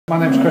My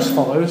name's Chris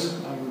Follows.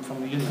 I'm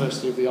from the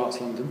University of the Arts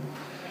London.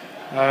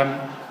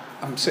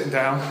 I'm sitting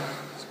down,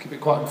 to keep it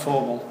quite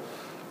informal,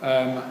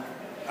 and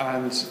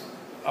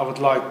I would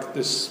like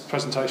this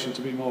presentation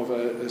to be more of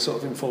a sort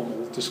of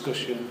informal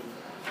discussion,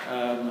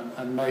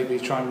 and maybe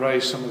try and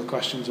raise some of the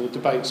questions or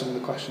debate some of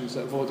the questions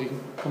that have already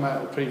come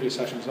out of previous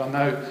sessions. I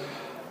know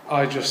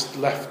I just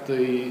left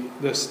the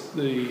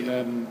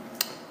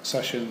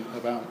session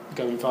about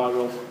going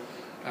viral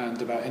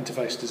and about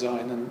interface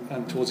design,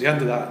 and towards the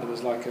end of that there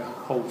was like a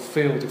whole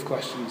field of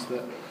questions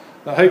that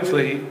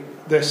hopefully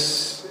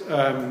this what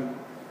I'm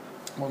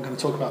going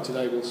to talk about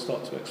today will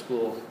start to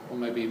explore, or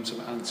maybe even some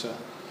answer,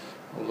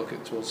 or look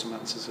at towards some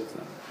answers of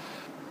that.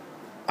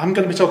 I'm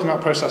going to be talking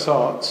about process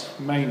arts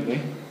mainly,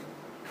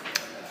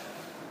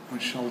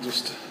 which I'll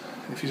just,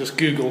 if you just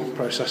Google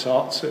process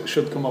arts, it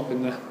should come up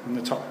in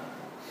the top,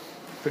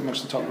 pretty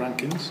much the top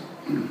rankings.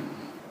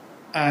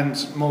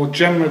 And more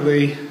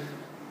generally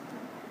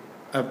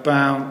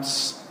about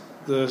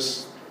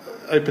the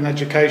open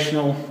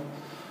educational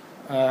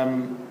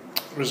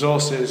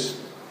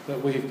resources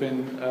that we've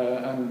been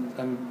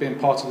and being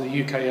part of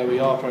the UK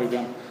OER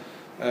programme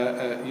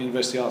at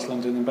University of the Arts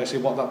London, and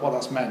basically what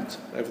that's meant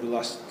over the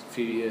last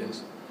few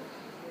years.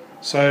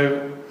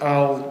 So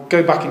I'll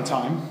go back in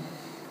time.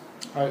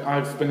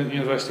 I've been at the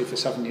university for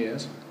 7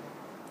 years.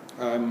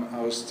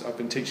 I've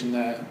been teaching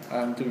there,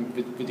 doing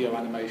video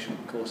animation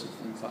courses,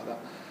 things like that.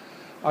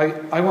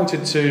 I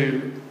wanted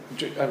to,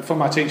 for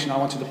my teaching, I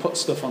wanted to put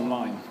stuff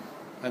online,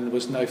 and there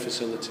was no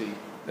facility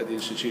at the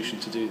institution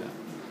to do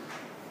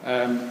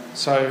that.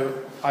 So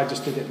I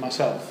just did it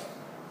myself.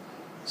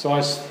 So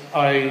I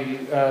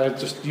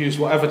just used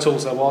whatever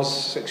tools there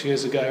was 6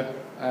 years ago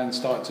and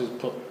started to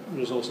put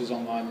resources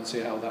online and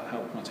see how that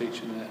helped my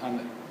teaching,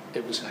 and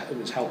it was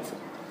helpful.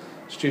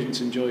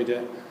 Students enjoyed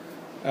it.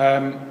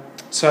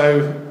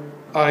 So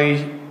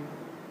I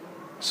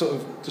sort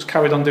of just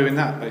carried on doing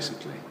that,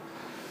 basically.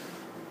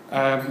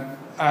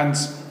 And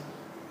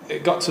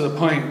it got to the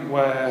point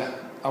where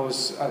I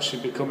was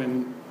actually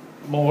becoming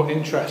more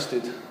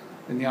interested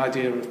in the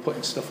idea of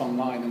putting stuff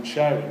online and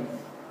sharing,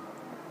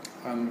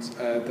 and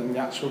than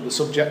the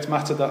subject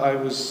matter that I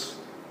was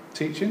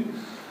teaching.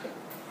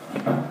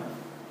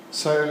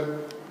 So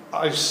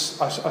I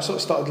sort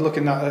of started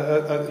looking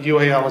at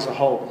UAL as a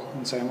whole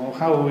and saying, well,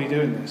 how are we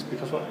doing this?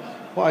 Because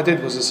what I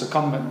did was a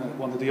secondment at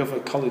one of the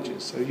other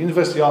colleges. So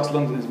University of the Arts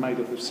London is made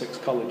up of 6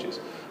 colleges,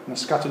 and they're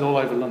scattered all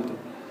over London.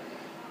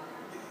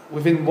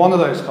 Within one of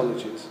those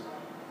colleges,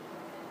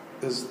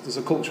 there's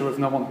a culture of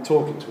no one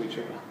talking to each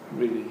other,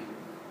 really,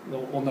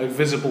 or no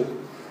visible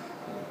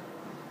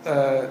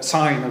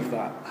sign of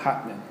that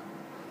happening.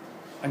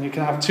 And you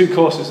can have 2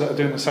 courses that are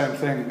doing the same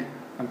thing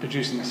and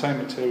producing the same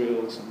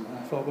materials, and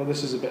I thought, well,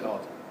 this is a bit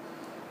odd.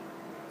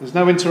 There's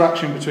no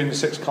interaction between the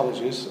 6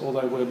 colleges,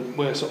 although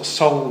we're sort of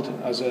sold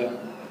as a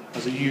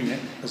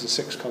unit, as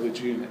a 6-college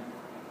unit,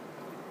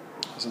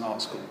 as an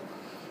art school.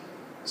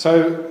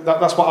 So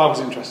that's what I was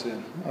interested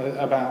in,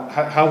 about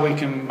how we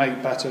can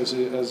make better as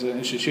an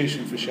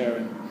institution for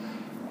sharing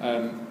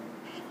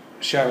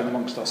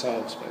amongst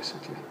ourselves,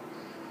 basically.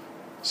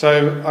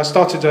 So I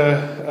started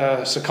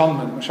a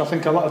secondment, which I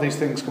think a lot of these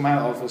things come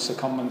out of as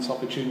secondment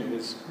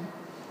opportunities.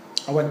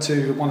 I went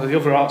to one of the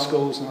other art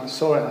schools and I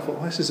saw it and I thought,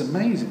 well, this is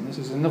amazing, this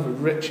is another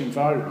rich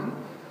environment.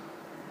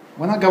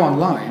 When I go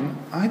online,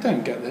 I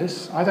don't get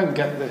this. I don't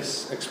get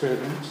this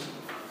experience.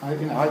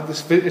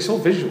 It's all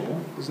visual.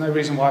 There's no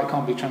reason why it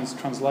can't be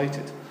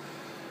translated.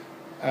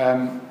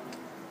 And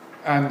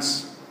I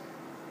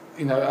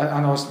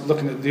was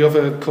looking at the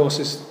other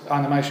courses,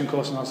 animation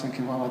course, and I was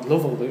thinking, well, I'd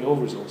love all your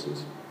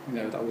resources.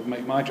 That would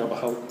make my job a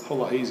whole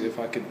lot easier if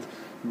I could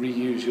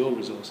reuse your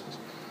resources.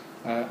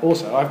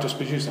 Also, I've just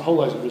produced a whole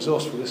load of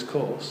resource for this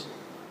course.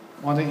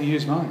 Why don't you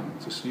use mine?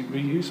 Just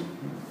reuse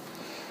them.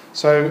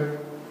 So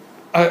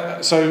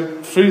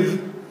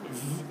through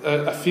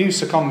a few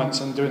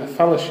secondments and doing a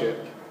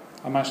fellowship,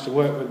 I managed to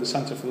work with the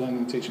Centre for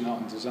Learning, Teaching,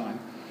 Art and Design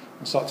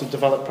and start to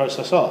develop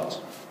process arts,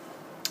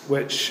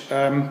 which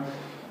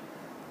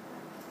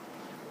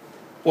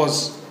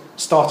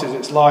started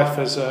its life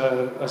as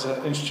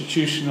an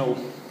institutional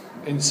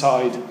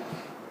inside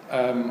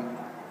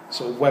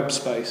sort of web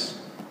space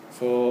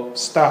for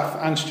staff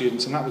and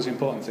students, and that was the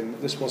important thing,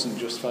 that this wasn't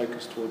just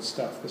focused towards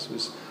staff. This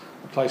was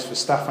a place for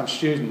staff and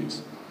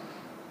students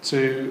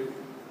to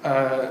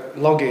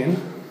log in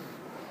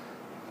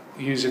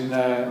using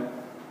their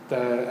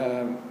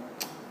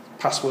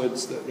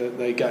passwords that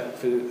they get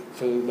for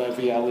their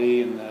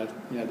VLE and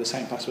the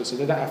same password, so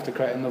they don't have to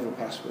create another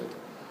password.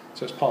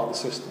 So it's part of the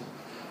system,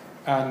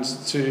 and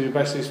to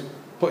basically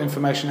put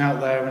information out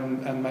there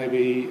and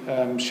maybe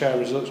share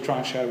results, try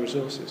and share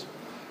resources.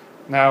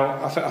 Now,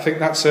 I think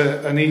that's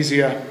an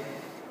easier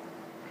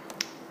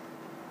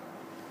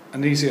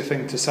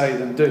thing to say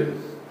than do,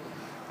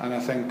 and I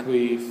think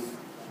we've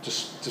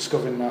just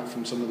discovered that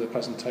from some of the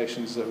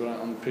presentations that were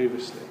on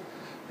previously,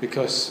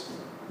 because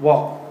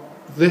what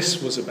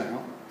this was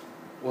about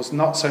was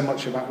not so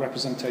much about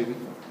representing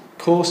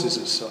courses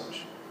as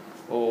such,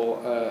 or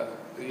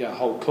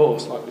whole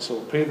course like we saw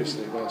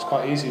previously, where it's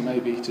quite easy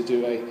maybe to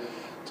do a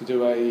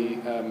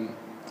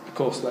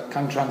course that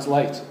can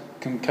translate,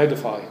 can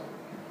codify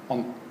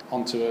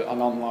onto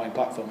an online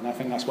platform. And I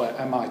think that's where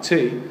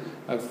MIT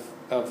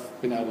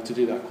have been able to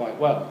do that quite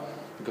well,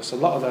 because a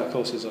lot of their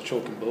courses are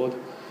chalk and board.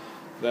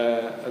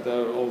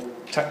 They're all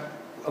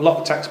a lot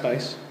of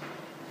text-based,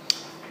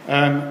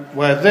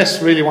 where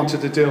this really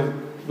wanted to deal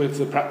with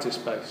the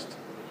practice-based.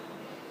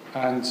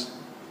 And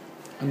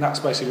that's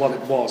basically what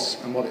it was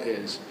and what it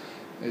is.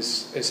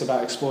 It's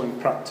about exploring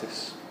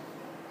practice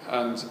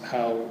and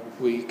how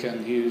we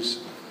can use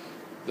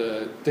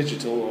the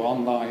digital or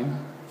online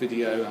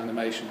video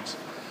animations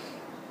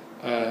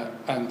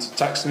and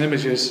text and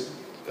images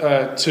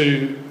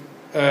to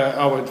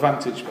our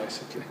advantage,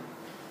 basically.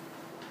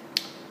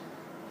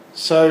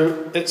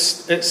 So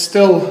it's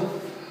still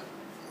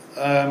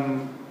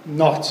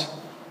not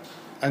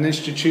an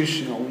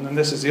institutional, and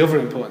this is the other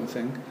important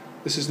thing,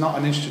 this is not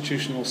an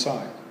institutional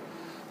site.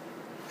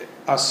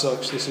 As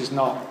such, this is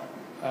not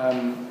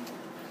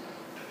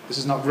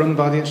run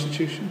by the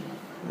institution.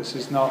 This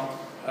is not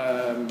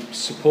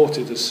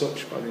supported as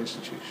such by the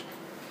institution.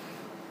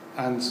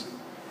 And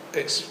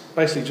it's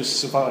basically just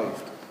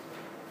survived.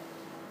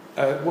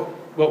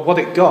 What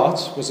it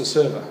got was a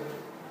server.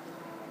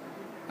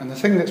 And the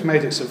thing that's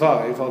made it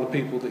survive are the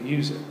people that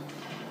use it.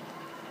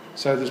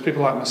 So there's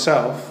people like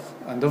myself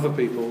and other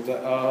people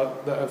that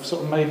have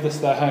sort of made this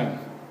their home,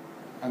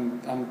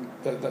 and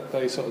that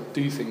they sort of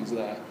do things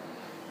there.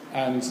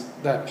 And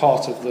they're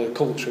part of the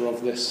culture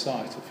of this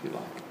site, if you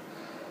like.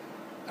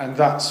 And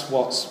that's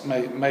what's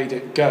made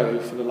it go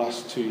for the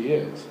last 2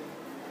 years.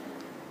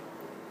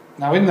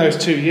 Now, in those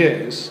 2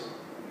 years,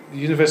 the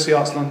University of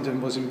Arts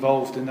London was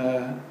involved in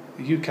a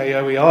UK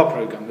OER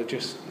programme. They're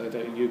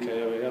a UK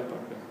OER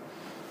programme,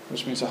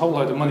 which means a whole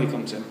load of money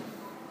comes in.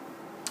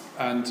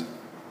 And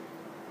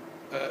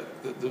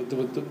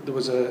there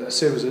was a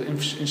series of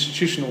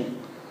institutional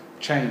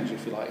change,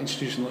 if you like,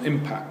 institutional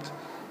impact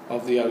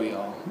of the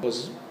OER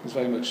was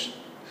very much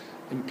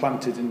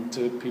implanted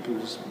into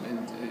people's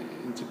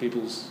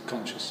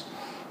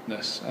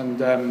consciousness,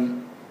 and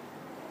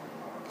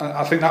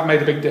I think that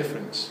made a big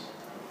difference,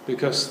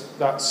 because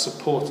that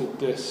supported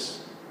this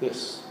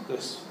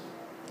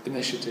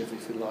initiative,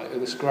 if you like,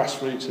 this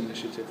grassroots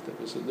initiative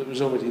that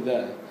was already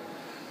there.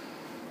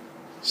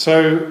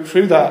 So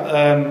through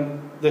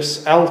that,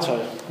 this ALTO,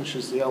 which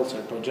is the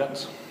ALTO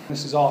project,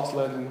 this is Arts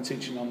Learning and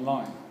Teaching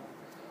Online,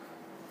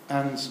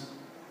 and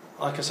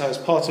like I say, as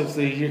part of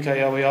the UK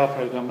OER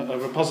programme, a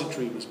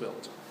repository was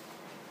built.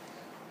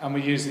 And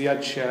we used the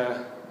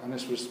EdShare, and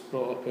this was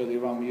brought up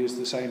earlier on, we used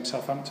the same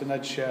Southampton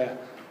EdShare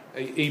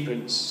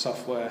ePrints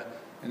software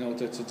in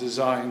order to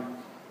design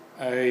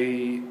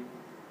a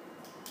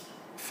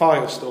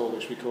file store,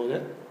 which we called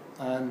it,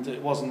 and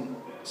it wasn't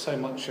so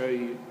much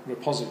a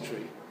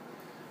repository.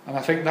 And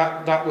I think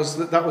that was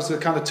the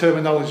kind of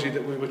terminology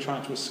that we were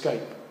trying to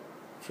escape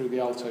through the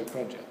ALTO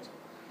project.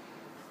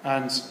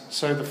 And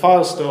so the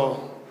file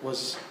store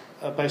was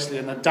basically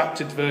an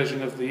adapted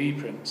version of the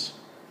ePrints,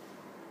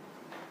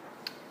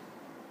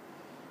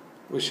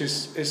 which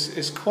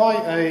is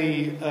quite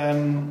a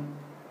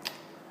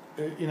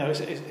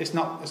it's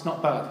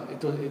not bad.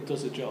 It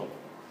does a job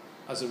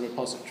as a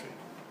repository,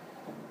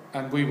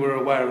 and we were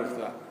aware of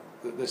that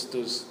this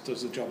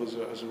does a job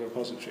as a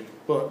repository.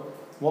 But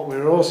what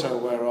we're also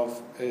aware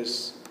of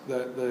is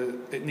that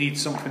it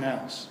needs something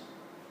else,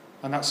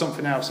 and that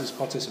something else is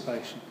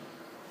participation,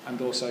 and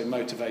also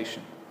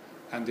motivation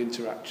and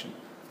interaction.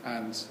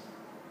 And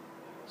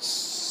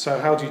so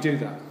how do you do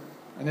that?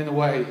 And in a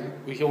way,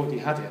 we already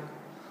had it.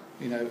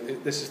 You know,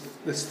 this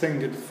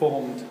thing had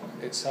formed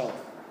itself.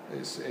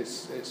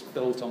 It's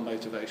built on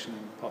motivation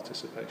and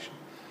participation.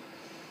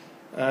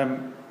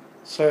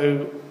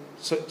 So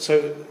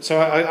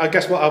I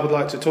guess what I would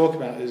like to talk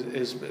about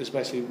is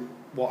basically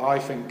what I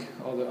think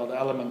are the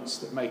elements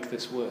that make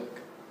this work,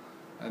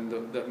 and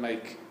that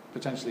make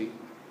potentially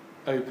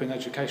open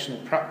educational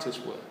practice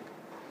work.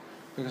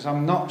 Because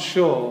I'm not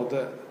sure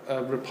that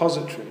a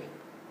repository,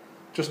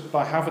 just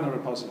by having a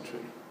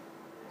repository,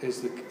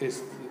 is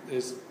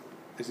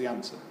the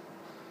answer.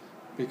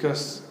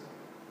 Because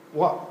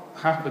what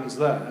happens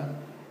there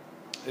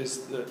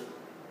is that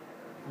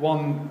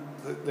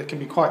they can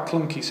be quite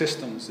clunky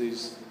systems,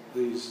 these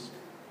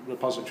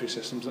repository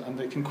systems, and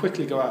they can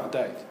quickly go out of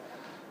date.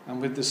 And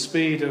with the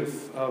speed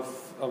of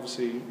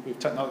obviously with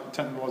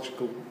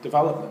technological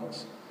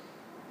developments,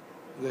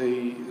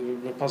 the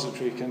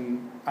repository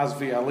can, as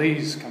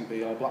VLEs can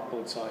be, our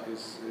Blackboard site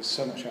is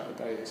so much out of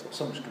date, it's got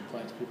so much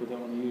complaints, people don't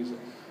want to use it.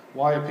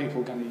 Why are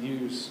people going to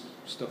use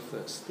stuff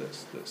that's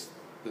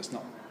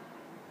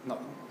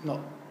not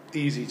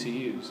easy to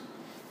use?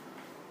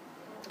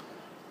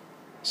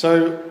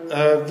 So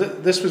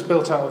this was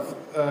built out of,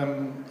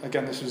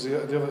 again, this was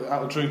the other,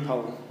 out of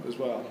Drupal as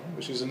well,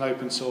 which is an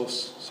open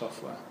source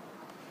software.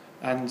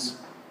 And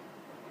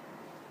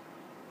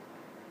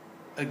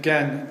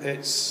again,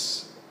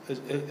 it's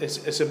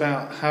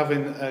about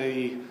having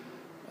an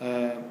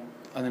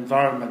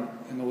environment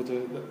in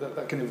order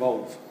that can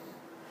evolve.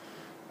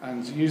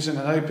 And using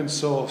an open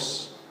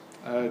source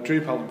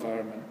Drupal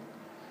environment,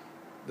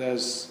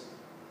 there's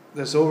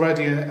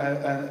already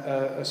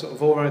a sort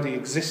of already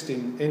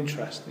existing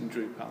interest in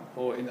Drupal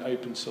or in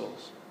open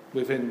source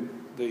within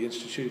the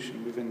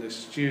institution, within the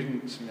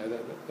students. You know,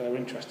 they're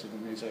interested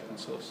in these open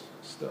source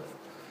stuff.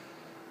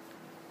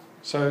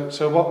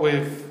 So what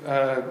we've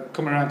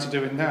come around to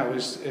doing now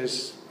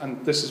is,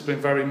 and this has been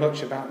very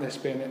much about this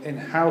being an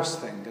in-house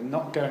thing and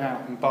not going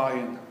out and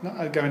buying,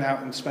 not going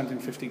out and spending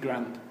 50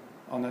 grand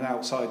on an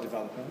outside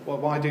developer. Well,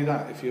 why do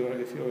that if you're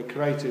a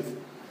creative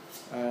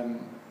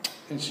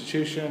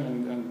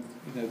institution and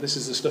you know this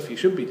is the stuff you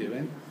should be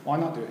doing? Why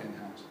not do it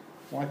in-house?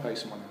 Why pay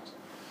someone else?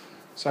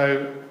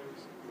 So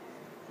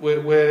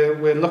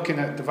we're looking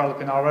at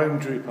developing our own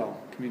Drupal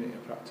community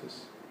of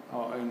practice,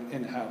 our own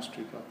in-house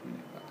Drupal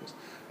community of practice,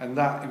 and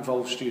that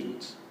involves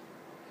students.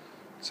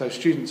 So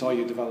students are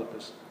your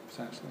developers,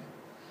 essentially.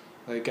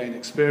 They gain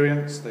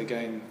experience, they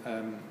gain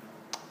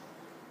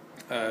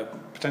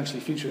potentially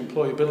future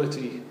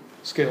employability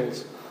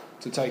skills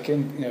to take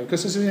in, you know,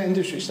 because this is an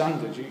industry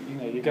standard. You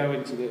know, you go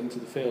into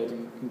the field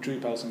and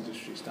Drupal's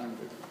industry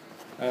standard.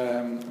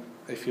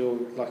 If you're,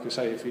 like I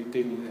say, if you're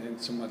dealing in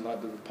somewhere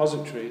like the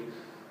repository,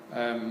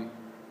 you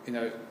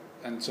know,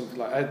 and something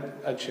like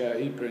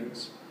EdShare,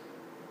 ePrints,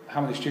 how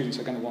many students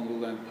are going to want to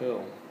learn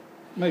Perl?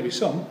 Maybe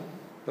some,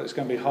 but it's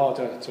going to be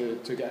harder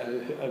to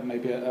get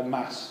maybe a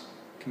mass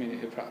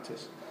community of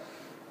practice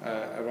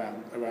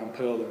around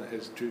Perl than it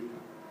is Drupal.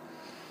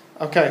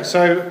 Okay,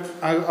 so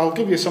I'll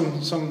give you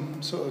some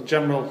sort of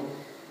general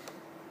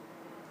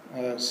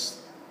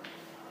sort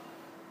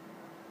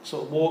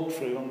of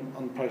walkthrough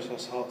on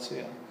process.arts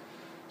here.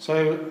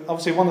 So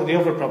obviously one of the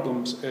other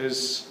problems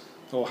is,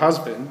 or has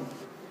been,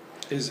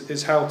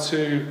 is how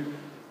to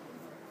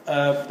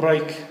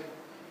break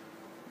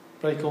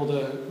all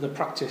the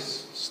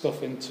practice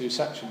stuff into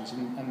sections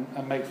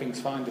and make things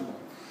findable.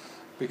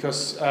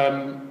 Because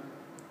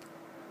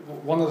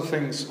one of the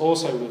things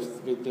also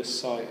with this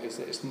site is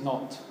that it's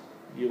not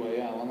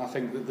UAL, and I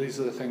think that these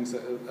are the things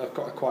that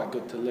are quite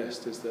good to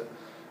list, is that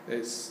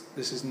this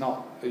is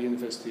not a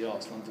University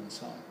Arts London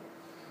site.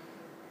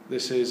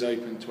 This is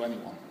open to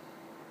anyone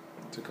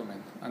to come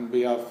in, and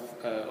we have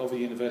other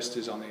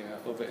universities on here,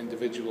 other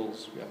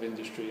individuals, we have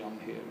industry on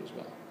here as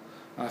well.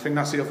 And I think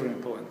that's the other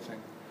important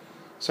thing.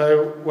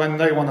 So when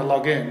they want to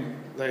log in,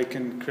 they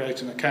can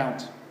create an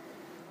account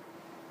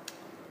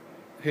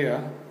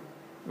here,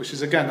 which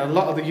is, again, a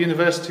lot of the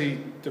university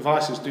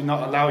devices do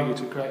not allow you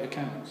to create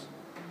accounts.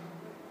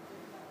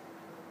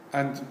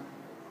 And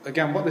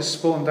again, what this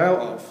spawned out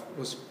of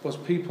was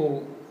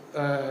people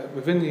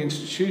within the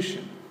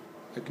institution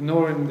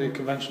ignoring the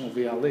conventional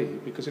VLE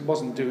because it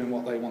wasn't doing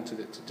what they wanted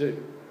it to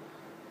do.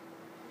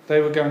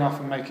 They were going off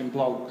and making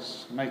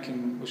blogs,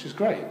 which is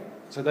great.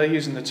 So they're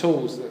using the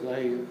tools that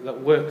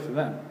work for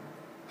them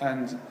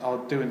and are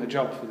doing the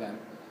job for them.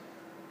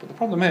 But the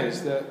problem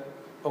is that,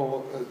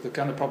 or the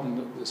kind of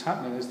problem that's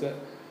happening is that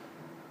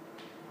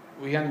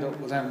we end up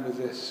with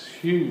this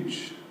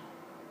huge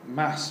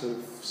mass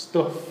of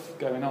stuff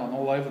going on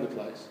all over the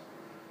place,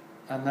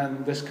 and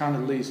then this kind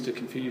of leads to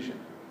confusion.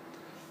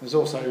 There's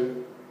also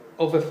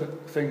other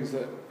things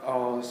that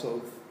are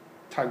sort of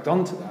tagged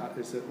onto that,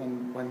 is that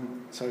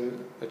when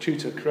a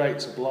tutor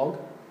creates a blog,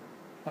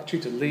 that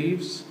tutor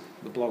leaves,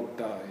 the blog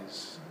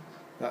dies.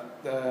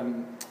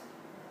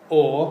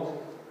 Or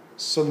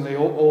suddenly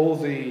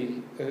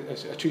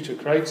a tutor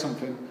creates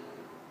something,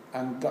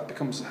 and that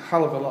becomes a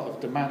hell of a lot of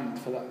demand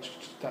for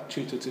that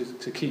tutor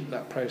to keep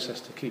that process,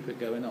 to keep it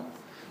going on.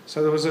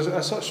 So there was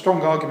a sort of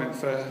strong argument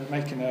for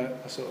making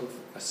a sort of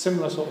a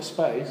similar sort of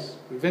space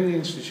within the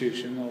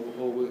institution,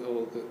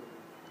 or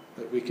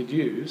that we could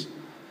use,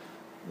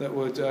 that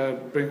would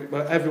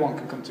where everyone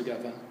can come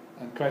together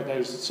and create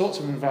those sorts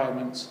of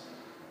environments,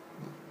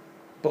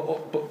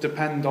 but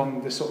depend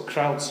on this sort of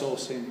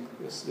crowdsourcing,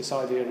 this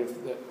idea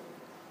of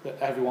that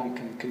everyone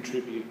can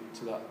contribute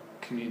to that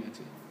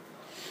community.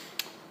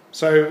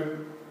 So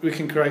we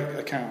can create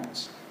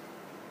accounts.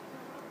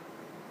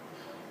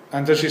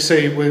 And as you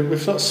see,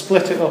 we've sort of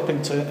split it up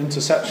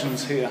into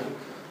sections here.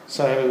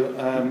 So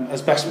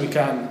as best we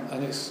can,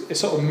 and it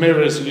sort of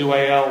mirrors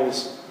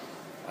UAL's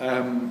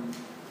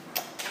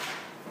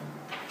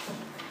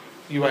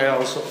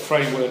sort of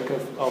framework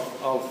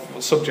of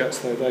subjects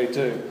that they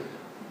do.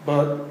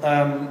 But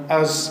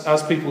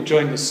as people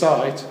join the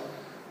site,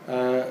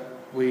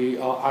 we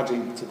are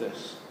adding to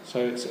this. So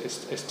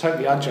it's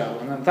totally agile,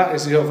 and that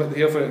is the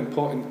other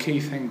important key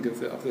thing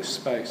of this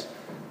space,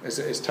 is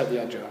that it's totally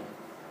agile.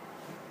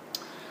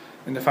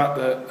 In the fact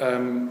that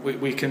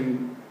we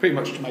can pretty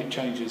much make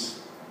changes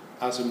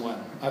as and when.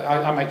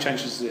 I make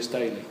changes to this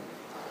daily.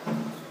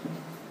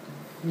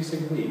 When you say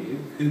we,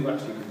 who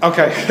actually?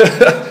 Okay,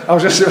 I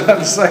was just about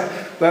to say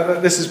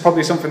that this is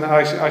probably something that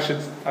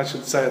I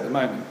should say at the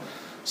moment.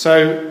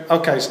 So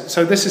okay,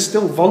 so this is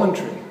still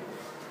voluntary.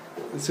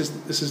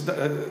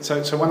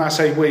 So when I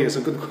say we, it's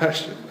a good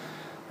question.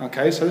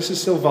 Okay, so this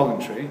is still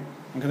voluntary.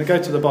 I'm going to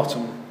go to the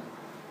bottom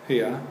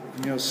here,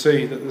 and you'll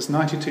see that there's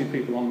 92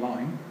 people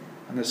online,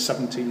 and there's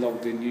 70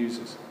 logged in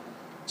users.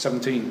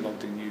 17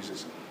 logged in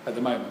users at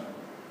the moment.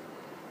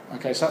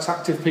 Okay, so that's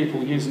active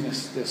people using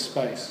this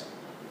space,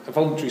 a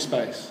voluntary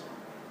space.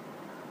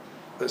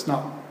 That's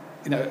not,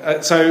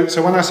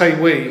 so when I say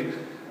we,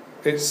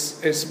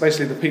 it's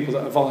basically the people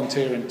that are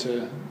volunteering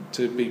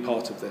to be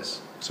part of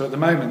this. So at the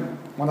moment,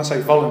 when I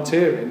say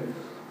volunteering,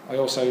 I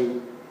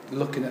also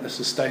looking at a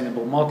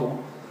sustainable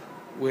model.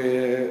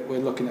 We're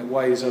looking at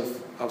ways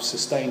of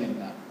sustaining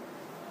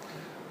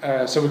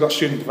that. So we've got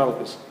student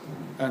developers,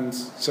 and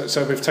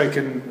so we've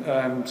taken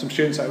some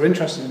students that are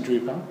interested in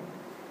Drupal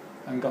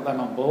and got them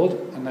on board,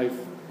 and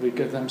we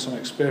give them some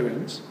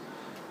experience,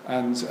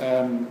 and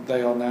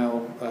they are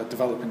now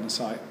developing the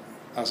site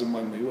as and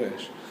when we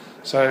wish.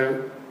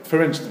 So,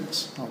 for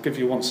instance, I'll give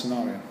you one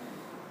scenario.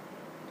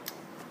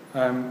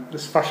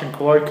 This fashion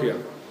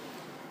colloquia.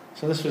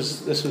 So this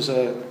was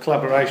a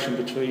collaboration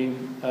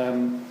between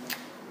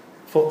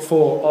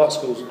 4 art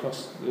schools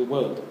across the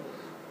world,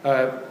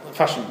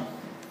 fashion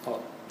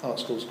art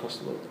schools across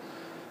the world,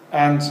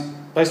 and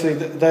basically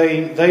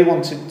they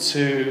wanted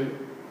to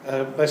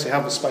basically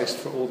have a space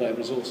for all their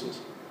resources.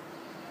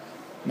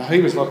 Now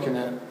he was looking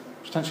at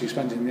potentially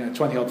spending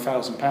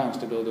 £20,000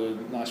 to build a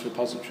nice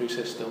repository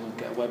system and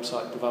get a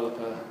website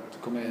developer to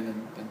come in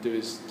and do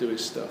his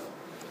stuff.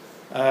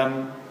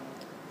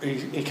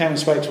 He came and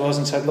spoke to us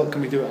and said, look,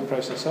 can we do it on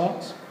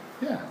process.arts?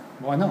 Yeah,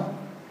 why not?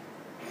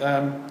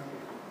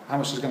 How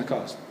much is it going to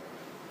cost?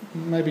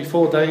 Maybe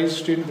 4 days,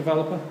 student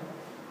developer,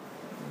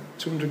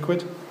 200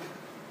 quid.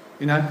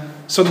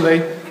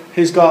 Suddenly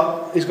he's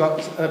got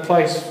a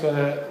place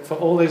for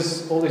all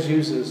his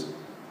users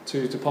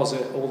to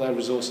deposit all their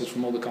resources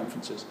from all the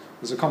conferences.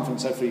 There's a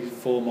conference every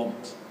 4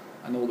 months,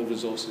 and all the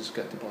resources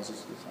get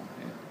deposited on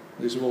here.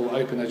 These are all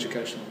open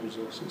educational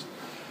resources.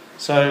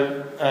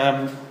 So,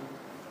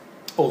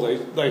 or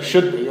they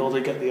should be, or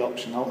they get the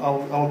option.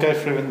 I'll go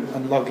through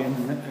and log in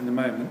a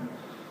moment.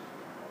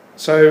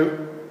 So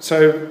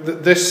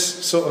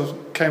this sort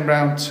of came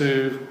round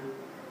to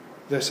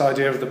this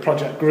idea of the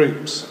project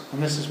groups,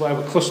 and this is where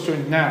we're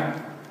clustering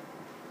now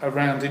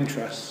around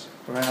interests.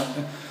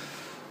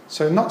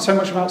 So not so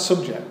much about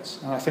subjects,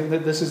 and I think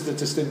that this is the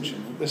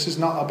distinction. This is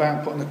not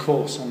about putting a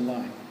course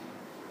online.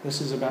 This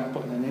is about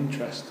putting an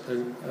interest,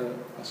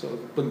 a sort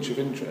of bunch of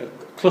interest,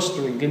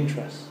 clustering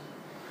interests.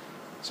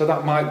 So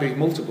that might be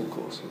multiple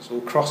courses or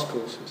cross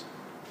courses.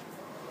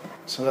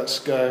 So let's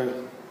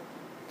go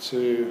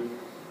to,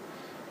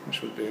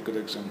 which would be a good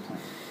example.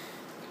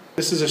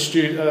 This is a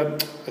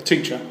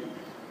teacher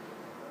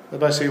that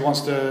basically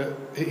wants to.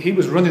 He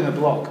was running a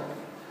blog,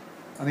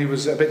 and he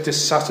was a bit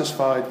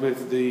dissatisfied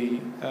with the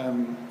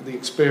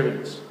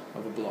experience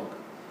of a blog.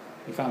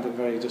 He found it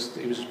very he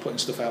was just putting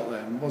stuff out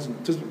there and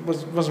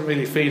wasn't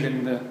really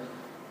feeling the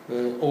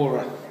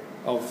aura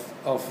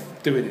of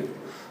doing it.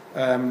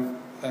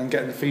 And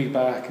getting the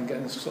feedback and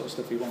getting the sort of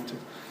stuff he wanted.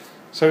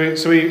 So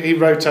he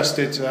road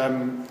tested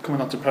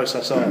coming onto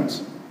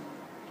process.arts,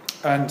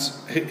 and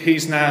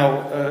he's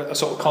now a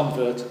sort of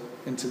convert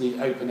into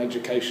the open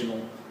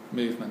educational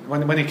movement.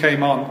 When he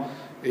came on,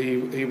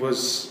 he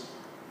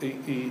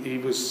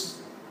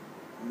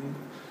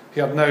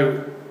had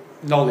no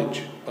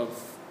knowledge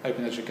of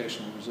open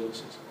educational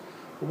resources.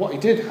 But what he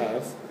did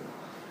have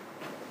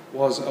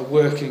was a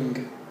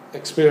working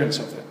experience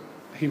of it.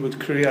 He would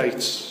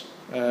create.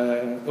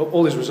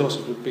 All his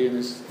resources would be in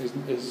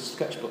his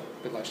sketchbook,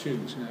 a bit like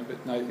students,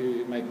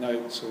 he'd make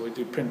notes or he'd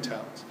do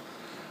printouts.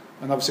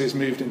 And obviously he's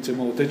moved into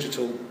more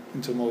digital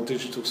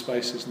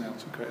spaces now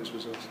to create his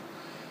resources.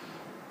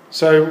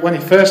 So when he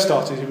first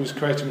started, he was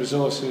creating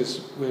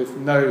resources with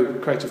no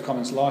Creative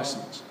Commons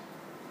license.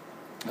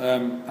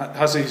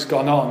 As he's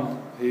gone on,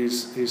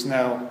 he's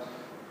now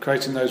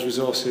creating those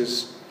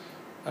resources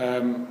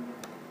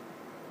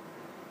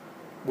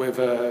with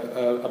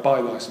a buy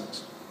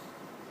license.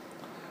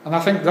 And I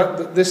think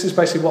that this is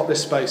basically what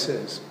this space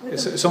is.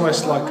 It's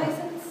almost like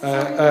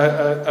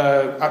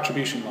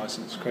attribution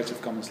license,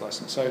 Creative Commons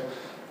license. So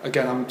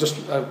again, I'm just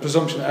a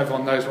presumption that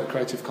everyone knows what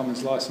Creative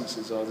Commons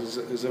licenses are.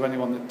 Is there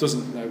anyone that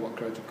doesn't know what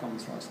Creative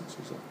Commons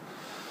licenses are?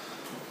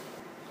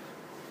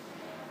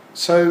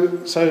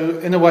 So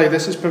in a way,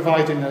 this is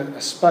providing a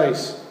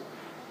space.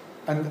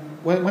 And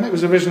when it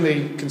was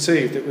originally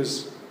conceived, it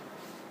was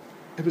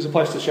a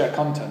place to share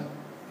content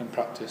and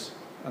practice.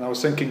 And I was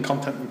thinking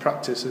content and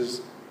practice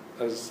as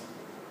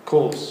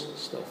course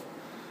stuff,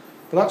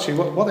 but actually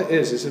what it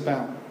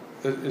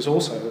is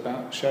also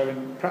about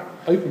sharing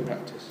open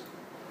practice.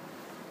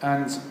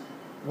 And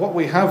what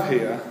we have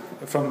here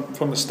from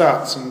the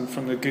stats and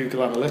from the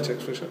Google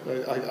Analytics, which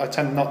I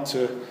tend not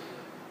to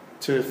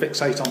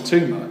fixate on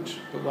too much,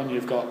 but when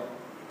you've got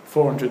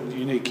 400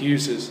 unique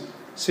users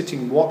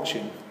sitting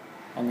watching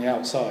on the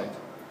outside,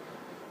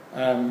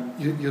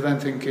 you're then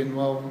thinking,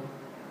 well,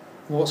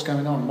 what's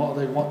going on? What are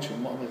they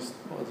watching?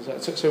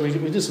 So we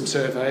did some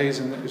surveys,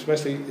 and it was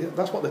basically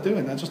that's what they're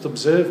doing. They're just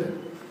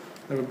observing.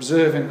 They're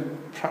observing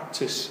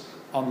practice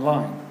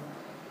online.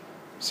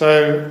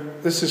 So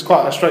this is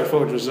quite a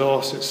straightforward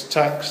resource. It's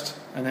text,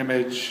 an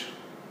image,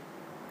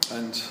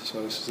 and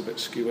so this is a bit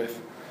skew-if.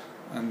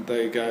 and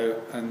they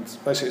go, and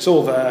basically it's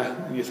all there,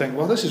 and you think,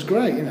 well, this is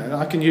great, you know,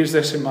 I can use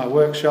this in my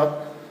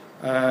workshop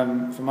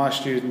for my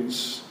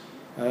students.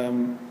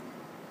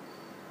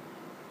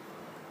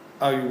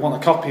 I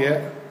want to copy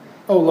it.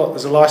 Oh, look,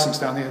 there's a license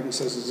down here that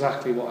says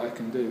exactly what I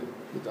can do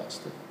with that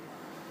stuff.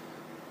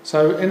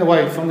 So in a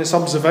way, from this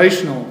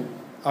observational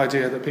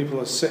idea that people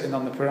are sitting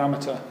on the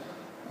parameter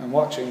and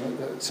watching,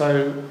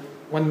 so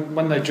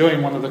when they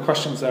join, one of the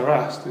questions they're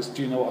asked is,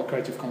 do you know what a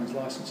Creative Commons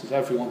license is?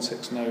 Everyone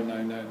ticks no,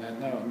 no, no, no,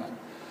 no on that.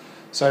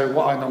 So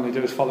what I normally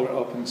do is follow it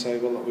up and say,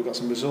 well, look, we've got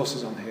some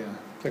resources on here.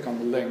 Click on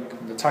the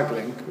link, the tag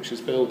link, which is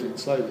building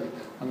slowly,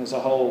 and there's a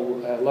whole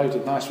load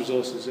of nice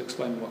resources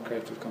explaining what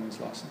Creative Commons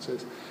license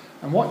is.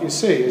 And what you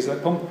see is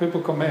that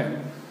people come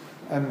in,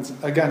 and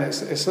again,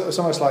 it's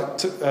almost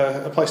like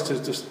a place to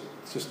just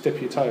dip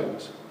your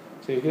toes.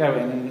 So you go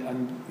in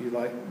and you're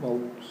like, well,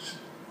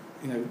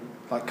 you know,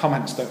 like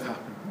comments don't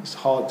happen. It's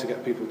hard to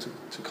get people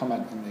to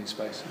comment in these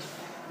spaces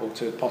or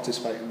to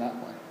participate in that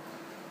way.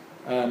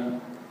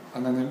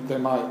 And then they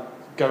might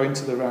go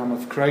into the realm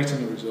of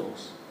creating a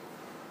resource.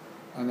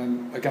 And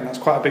then, again, that's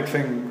quite a big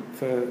thing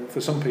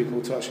for some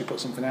people to actually put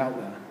something out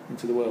there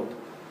into the world,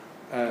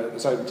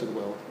 that's open to the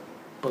world.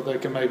 But they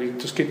can maybe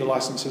just keep the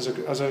license as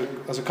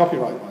a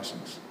copyright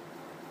license.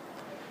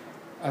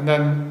 And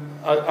then,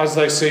 as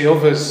they see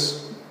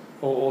others,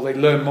 or they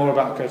learn more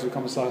about Creative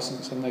Commons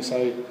license, and they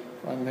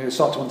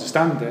start to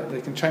understand it,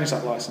 they can change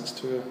that license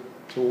to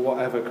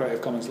whatever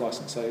Creative Commons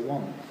license they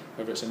want,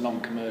 whether it's a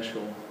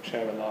non-commercial,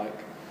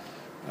 share-alike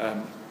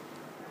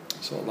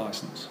sort of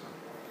license.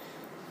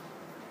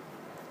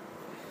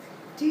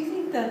 Do you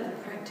think that the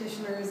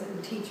practitioners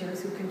and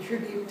teachers who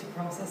contribute to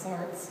process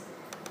arts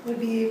would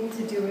be able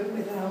to do it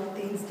without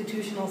the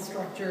institutional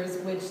structures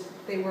which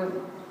they were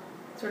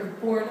sort of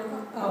born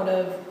out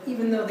of,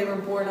 even though they were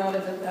born out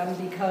of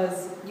them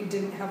because you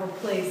didn't have a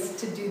place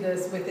to do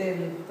this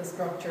within the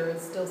structure?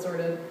 It's still sort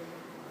of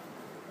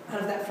out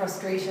of that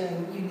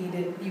frustration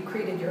you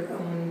created your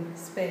own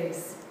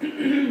space.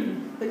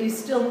 But do you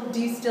still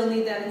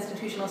need that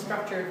institutional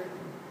structure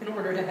in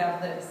order to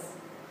have this?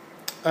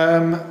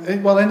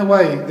 Well, in a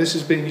way, this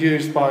is being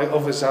used by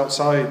others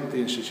outside the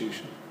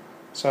institution.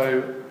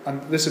 So, and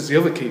this is the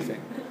other key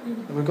thing.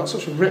 We've got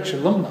such a rich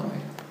alumni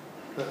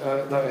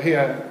that are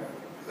here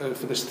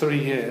for this 3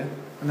 year,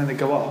 and then they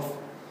go off,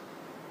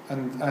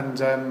 and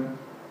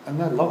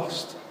they're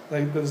lost.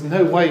 There's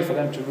no way for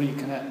them to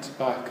reconnect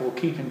back or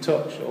keep in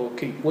touch or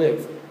keep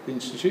with the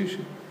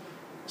institution.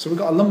 So we've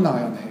got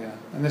alumni on here,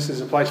 and this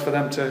is a place for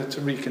them to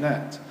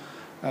reconnect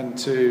and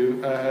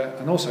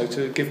also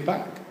to give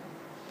back,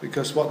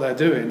 because what they're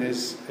doing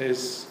is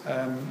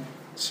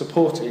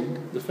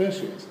supporting the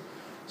first years.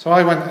 So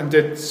I went and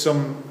did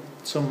some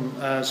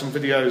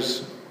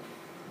videos,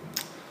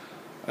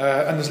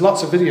 and there's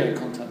lots of video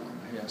content on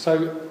here.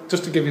 So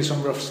just to give you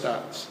some rough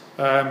stats,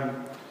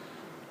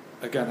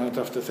 again, I'd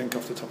have to think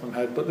off the top of my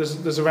head, but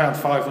there's around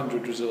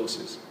 500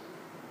 resources,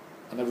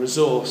 and a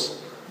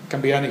resource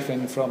can be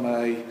anything from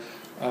a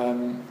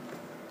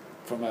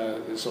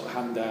sort of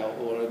handout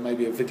or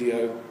maybe a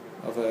video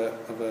of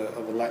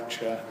a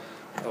lecture,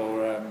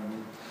 or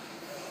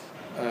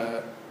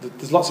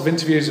there's lots of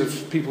interviews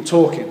of people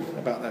talking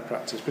about their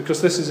practice,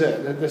 because this is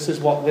it. This is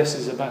what this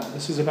is about.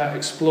 This is about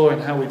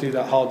exploring how we do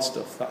that hard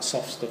stuff, that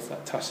soft stuff,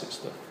 that tacit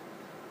stuff.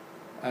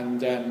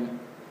 And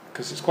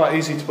because it's quite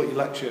easy to put your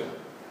lecture,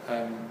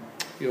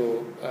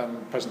 your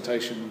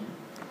presentation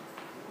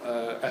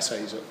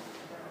essays up,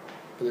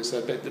 but it's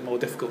a bit more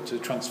difficult to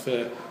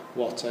transfer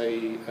what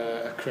a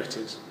crit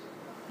is.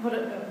 What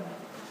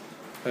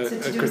so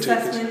to do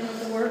assessment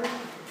of the work?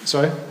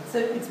 Sorry? So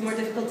it's more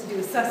difficult to do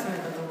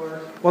assessment of the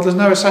work. Well, there's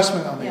no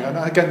assessment on here, yeah. And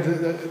again,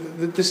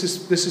 this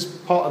is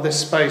part of this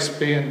space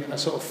being a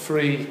sort of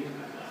free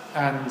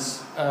and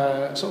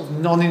sort of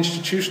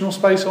non-institutional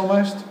space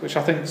almost, which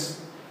I think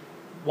is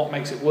what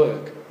makes it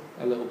work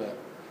a little bit,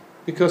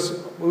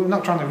 because we're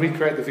not trying to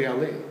recreate the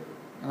VLE,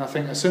 and I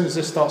think as soon as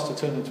this starts to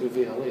turn into a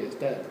VLE, it's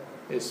dead.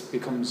 It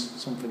becomes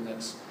something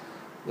that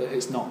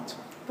it's not.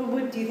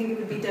 But do you think it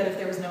would be dead if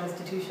there was no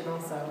institution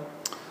also?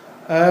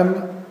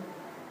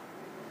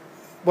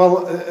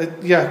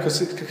 Yeah,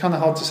 because it's kind of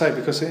hard to say,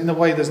 because in a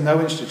way there's no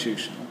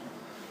institutional,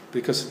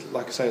 because,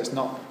 like I say, it's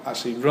not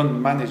actually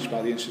managed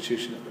by the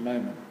institution at the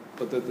moment.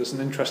 But there's an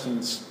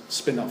interesting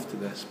spin-off to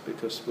this,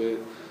 because the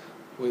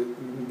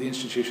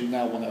institution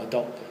now want to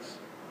adopt this,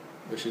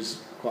 which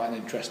is quite an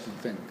interesting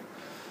thing.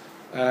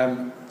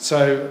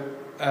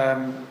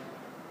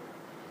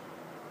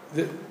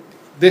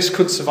 This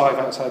could survive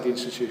outside the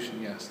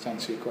institution, yes, to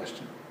answer your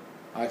question,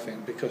 I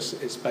think, because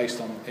it's based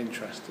on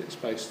interest, it's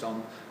based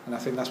on, and I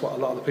think that's what a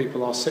lot of the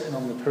people are sitting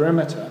on the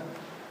perimeter,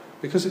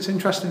 because it's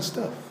interesting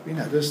stuff. You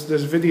know, there's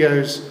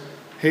videos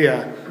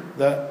here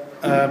that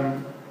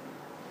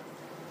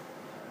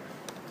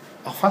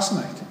are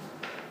fascinating,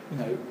 you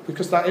know,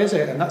 because that is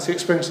it, and that's the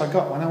experience I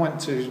got when I went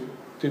to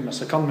do my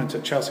secondment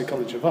at Chelsea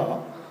College of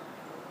Art.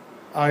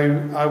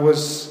 I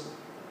was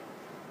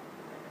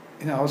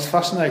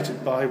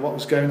fascinated by what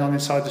was going on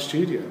inside the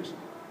studios,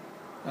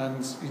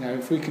 and you know,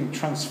 if we can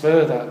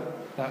transfer that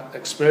that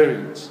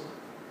experience.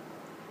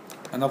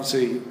 And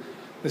obviously,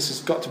 this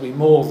has got to be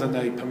more than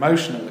a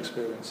promotional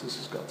experience. This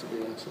has got to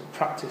be a sort of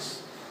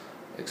practice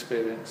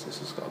experience. This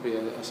has got to be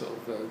a sort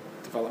of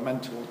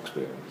developmental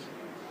experience.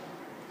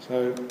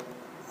 So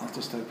I'll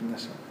just open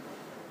this up.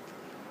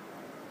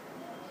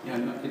 Yeah,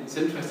 it's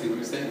interesting what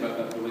you're saying about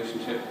that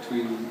relationship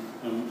between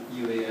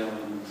UAL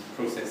and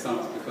process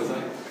arts, because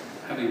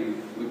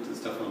having looked at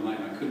stuff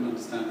online, I couldn't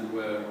understand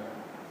where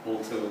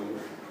also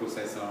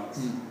process arts,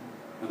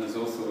 and there's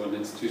also an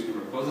institutional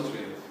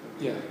repository of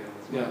UAL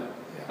as well.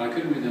 I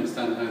couldn't really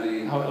understand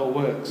how it all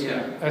works.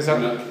 Yeah,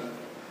 exactly.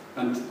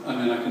 And I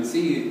mean,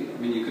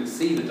 you could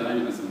see the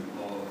dynamism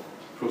of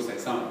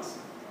process arts,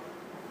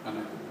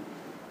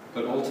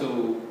 but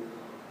also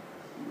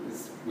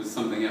was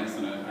something else,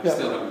 and I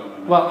still haven't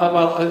got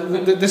my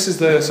mind. This is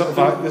the sort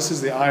of this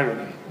is the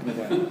irony in a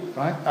way,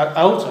 right?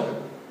 Alto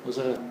was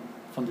a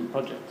funded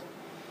project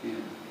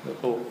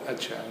that bought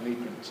EdShare and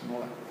ePrints and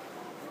all that.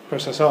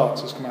 Process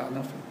Arts has come out of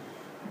nothing,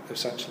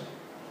 essentially.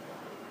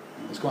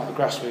 It's come out of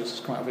grassroots, it's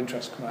come out of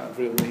interest, it's come out of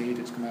real need,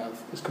 it's come out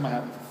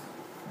of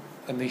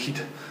a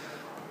need.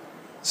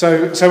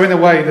 So in a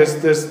way,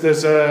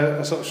 there's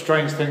a sort of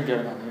strange thing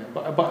going on here.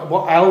 But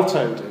what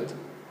Alto did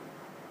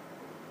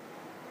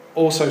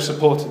also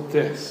supported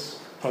this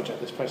project,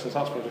 this Process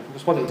Arts project,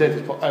 because what it did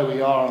is put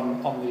OER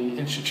on the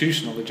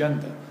institutional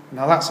agenda.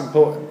 Now that's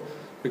important,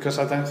 because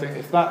I don't think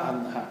if that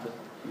hadn't happened.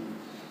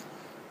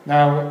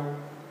 Now,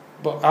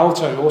 but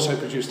Alto also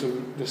produced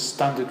this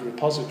standard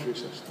repository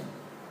system,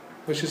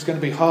 which is going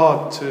to be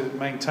hard to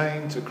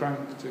maintain, to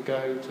crank, to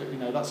go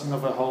to, that's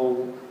another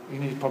whole, you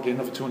need probably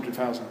another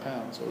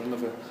 £200,000 or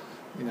another,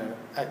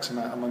 X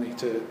amount of money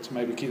to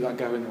maybe keep that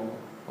going or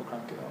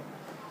crank it up.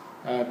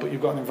 But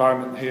you've got an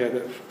environment here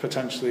that's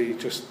potentially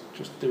just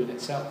doing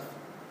itself.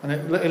 And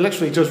it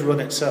literally does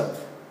run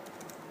itself.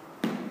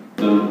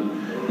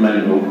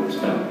 Manual,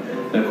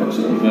 they're quite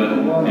sort of,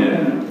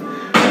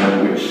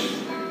 which,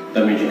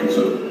 that means you can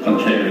sort of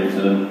punch air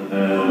into them.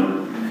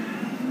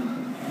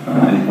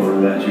 Any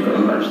problem there, you've got to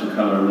match the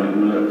colour and make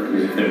them look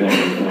as if they're one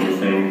or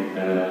anything.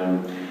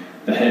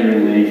 The hair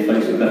in the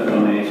face of that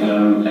one is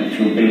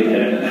actual beard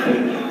hair.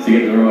 To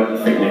get the right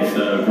thickness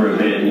for a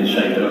beard and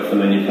shape it up, and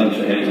then you punch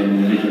the hairs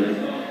individually.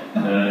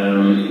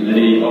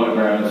 The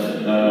eyebrows,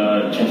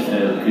 chest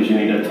hair, because you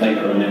need a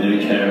taper on the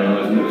each hair,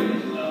 otherwise it looks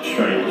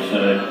strange. So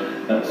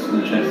that's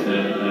the chest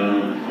hair.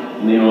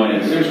 And the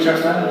eyes. Who's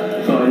chest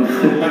hair? Fine.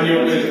 And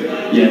your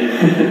beard? Yeah.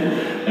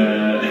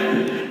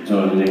 So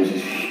the name's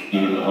just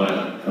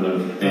kind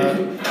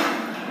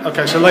of.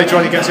 Okay, so later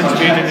on he gets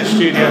interviewed in the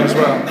studio as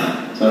well.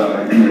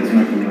 So to make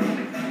them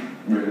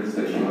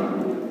realistic,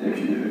 if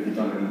you've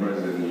done it in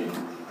resin, you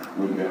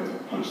wouldn't be able to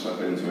punch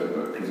stuff into it,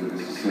 but because of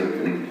this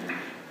silicon,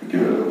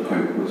 give it a little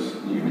poke was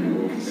you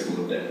can consider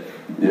the depth.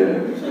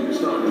 Yeah.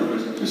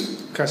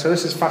 Okay, so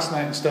this is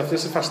fascinating stuff.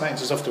 This is fascinating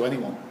stuff to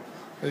anyone.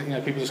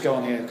 People just go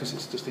on here because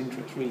it's just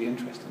really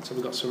interesting. So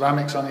we've got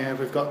ceramics on here.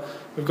 We've got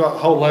a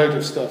whole load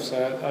of stuff.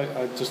 So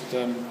I just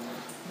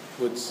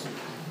would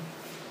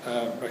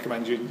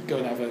recommend you go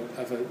and have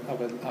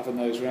a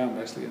nose around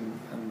basically,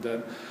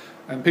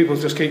 and people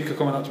just keep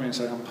coming up to me and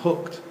saying, I'm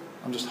hooked.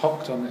 I'm just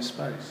hooked on this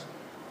space.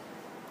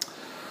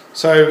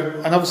 So,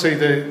 and obviously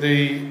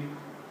the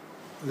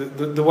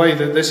way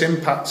that this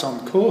impacts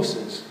on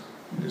courses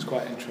is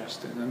quite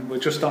interesting, and we're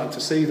just starting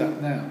to see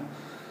that now.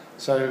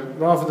 So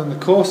rather than the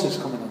courses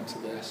coming onto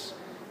this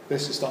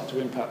is starting to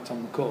impact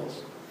on the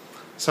course.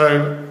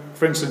 So,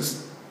 for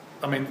instance,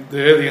 the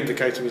early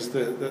indicator was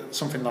that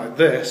something like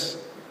this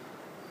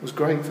was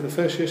great for the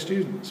first year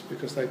students,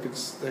 because they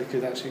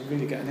could actually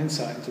really get an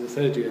insight into the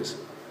third years,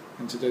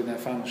 into doing their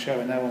final show,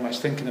 and they're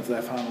almost thinking of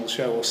their final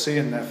show or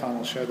seeing their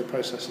final show, the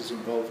processes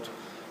involved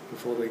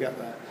before they get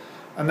there.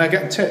 And they're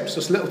getting tips,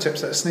 just little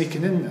tips that are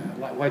sneaking in there,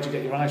 like where'd you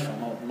get your eyes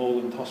from? Oh,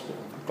 Moorland Hospital,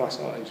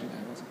 glass eyes,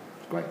 it's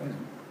great,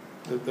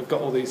 They've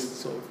got all these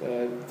sort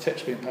of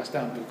tips being passed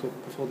down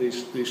before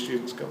these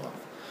students go off.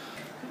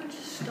 Can I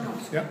just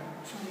ask? Yeah.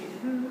 Sorry,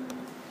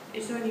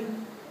 is there any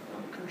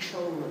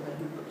control over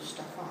who puts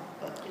stuff up?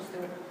 But is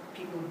there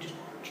people who just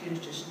choose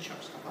to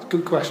chuck stuff up?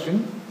 Good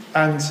question,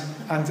 and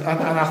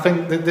I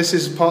think that this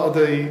is part of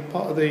the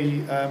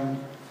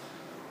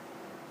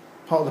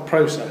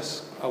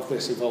process of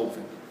this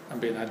evolving and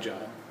being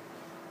agile,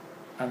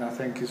 and I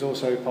think is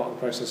also part of the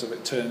process of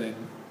it turning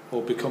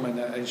or becoming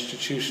an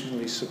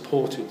institutionally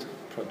supported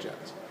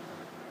project.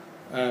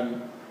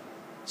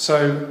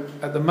 So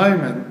at the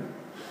moment,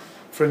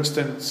 for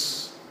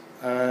instance,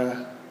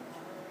 okay,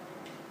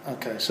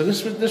 so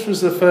this was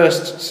the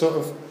first sort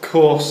of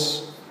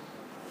course,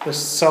 this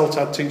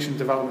CELTAD Teaching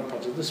Development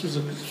Project. This was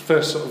the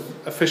first sort of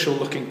official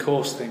looking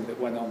course thing that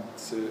went on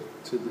to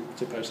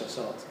Process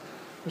Arts,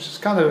 which is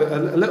kind of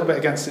a little bit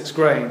against its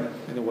grain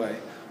in a way,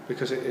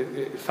 because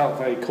it felt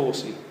very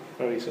coursey,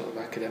 very sort of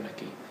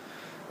academic-y.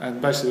 And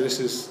basically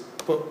this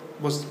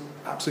was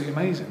absolutely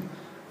amazing.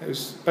 It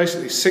was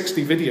basically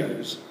 60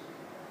 videos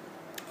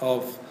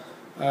of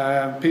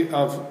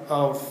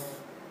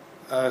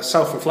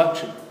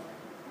self-reflection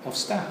of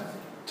staff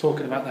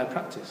talking about their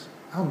practice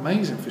How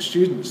amazing for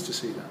students to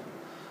see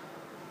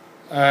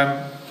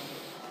that.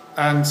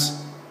 And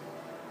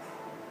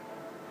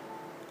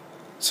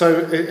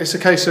so it's a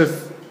case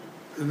of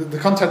the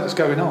content that's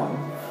going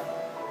on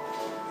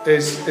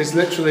is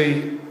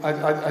literally,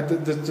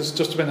 there's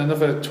just been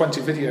another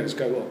 20 videos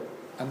go up,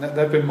 and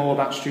they've been more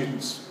about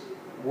students'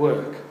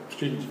 work,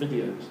 students'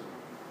 videos.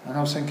 And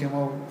I was thinking,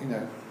 well,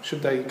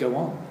 should they go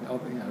on?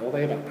 Are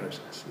they about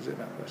process? Is it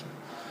about process?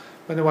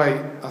 But in a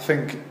way, I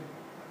think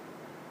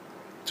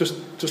just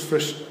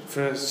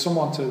for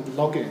someone to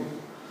log in,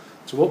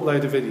 to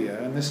upload a video,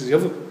 and this is the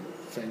other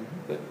thing,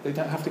 that they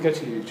don't have to go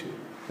to YouTube,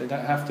 they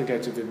don't have to go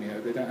to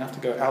Vimeo, they don't have to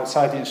go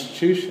outside the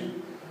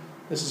institution.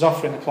 This is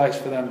offering a place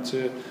for them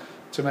to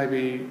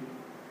maybe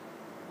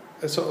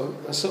a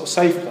sort of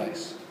safe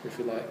place, if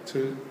you like,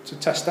 to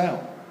test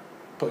out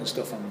putting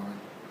stuff online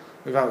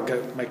without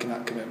making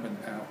that commitment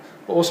out.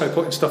 But also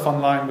putting stuff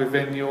online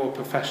within your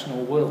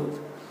professional world,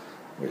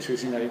 which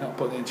is, you're not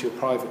putting it into your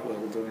private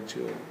world or into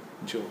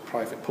your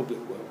private public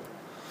world.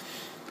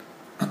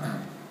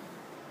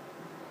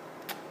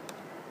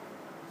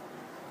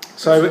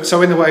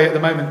 So in a way, at the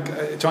moment,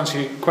 to answer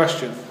your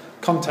question,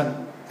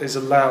 content is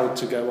allowed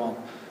to go on.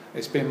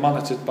 It's being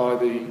monitored by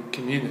the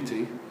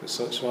community as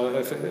such. So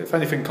if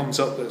anything comes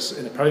up that's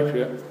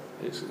inappropriate,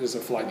 there's a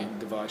flagging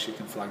device, you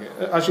can flag it,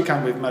 as you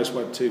can with most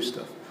Web 2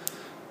 stuff.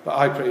 But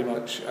I pretty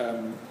much,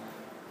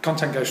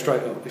 content goes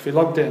straight up. If you're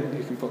logged in,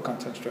 you can put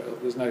content straight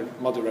up. There's no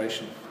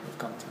moderation of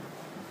content.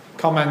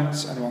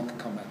 Comments, anyone can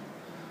comment.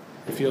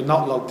 If you're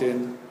not logged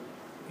in,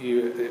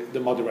 the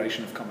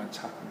moderation of comments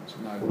happens.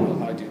 No,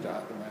 I do that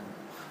at the moment.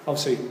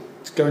 Obviously,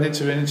 going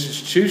into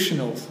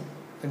institutional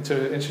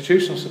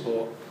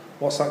support,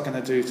 what's that going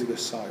to do to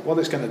this site? What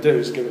it's going to do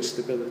is give it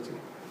stability.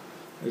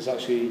 It's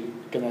actually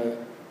going to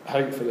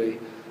hopefully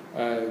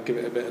give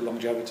it a bit of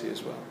longevity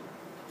as well.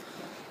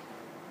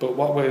 But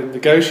what we're in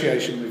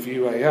negotiation with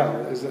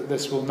UAL is that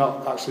this will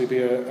not actually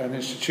be an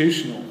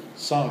institutional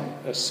site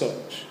as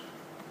such.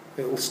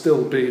 It will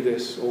still be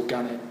this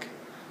organic.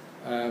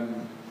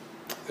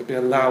 It'll be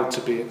allowed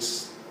to be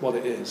what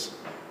it is,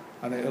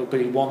 and it'll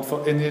be 1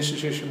 foot in the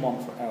institution, 1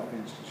 foot out of the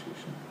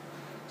institution.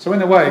 So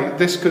in a way,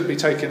 this could be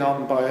taken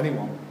on by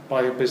anyone,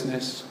 by a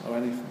business or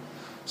anything.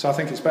 So I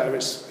think it's better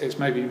it's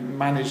maybe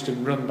managed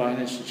and run by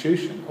an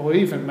institution, or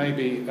even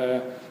maybe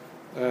a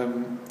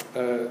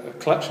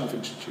collection of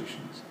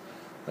institutions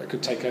that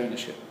could take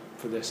ownership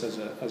for this as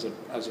a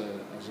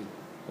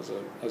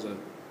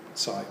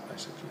site,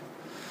 basically.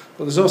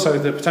 But there's also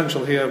the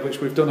potential here,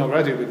 which we've done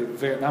already with the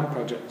Vietnam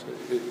project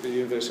at the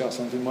University of Arts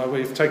London, where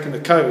we've taken the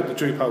code, the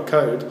Drupal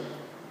code,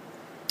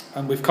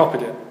 and we've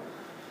copied it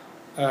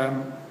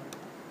and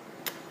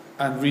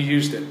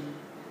reused it.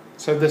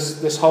 So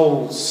this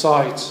whole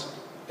site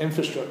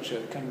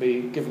infrastructure can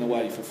be given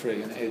away for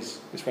free, and it's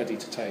ready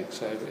to take.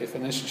 So if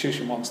an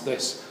institution wants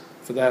this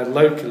for their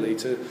locally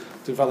to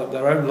develop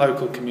their own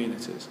local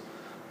communities,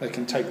 they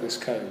can take this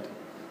code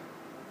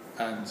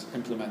and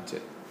implement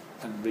it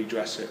and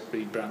redress it,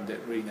 rebrand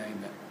it,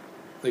 rename it.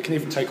 They can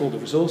even take all the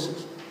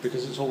resources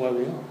because it's all where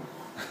we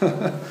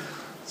are.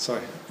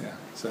 Sorry, yeah.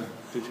 So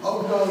did you?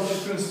 Oh no, I was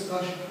just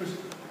going to ask you, Chris,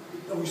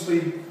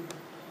 obviously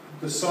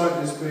the site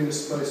has been a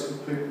space for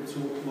people to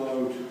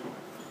upload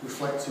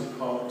reflective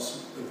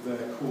parts of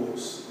their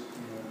course,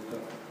 that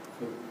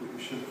you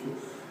should.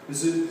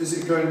 Is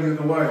it going the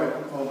other way?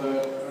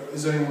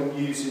 Is anyone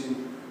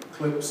using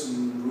clips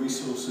and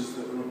resources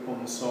that are up on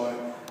the site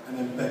and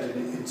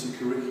embedding it into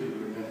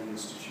curriculum in any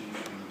institutions?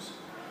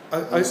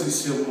 Is it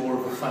still more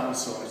of a fan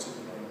site at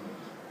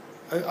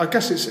the moment? I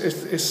guess it's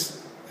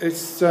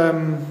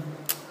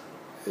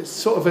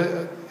sort of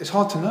it's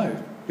hard to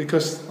know,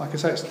 because, like I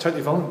say, it's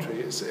totally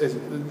voluntary.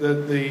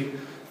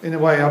 In a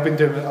way, I've been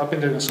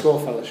doing a SCORE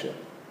fellowship.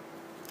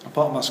 A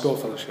part of my SCORE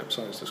fellowship,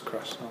 sorry, it's just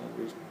crashed.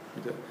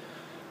 We did.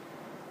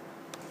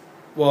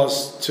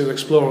 Was to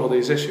explore all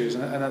these issues,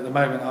 and at the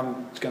moment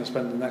I'm going to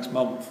spend the next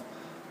month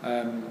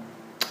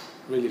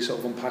really sort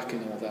of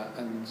unpacking all that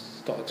and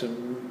started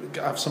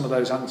to have some of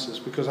those answers,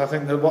 because I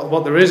think that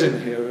what there is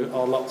in here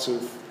are lots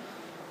of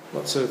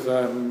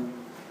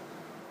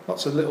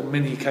little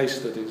mini case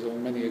studies or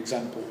mini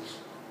examples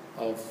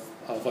of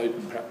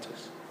open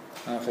practice,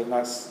 and I think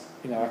that's,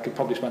 I could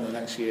probably spend the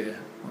next year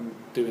on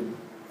doing,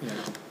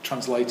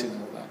 translating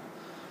all that.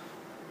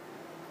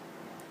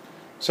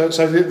 So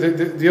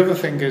the other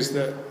thing is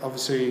that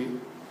obviously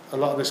a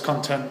lot of this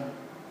content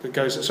that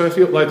goes, so if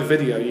you upload a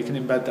video, you can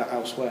embed that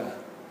elsewhere,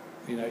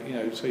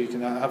 so you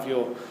can have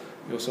your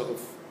sort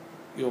of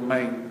your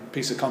main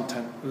piece of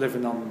content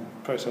living on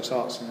Process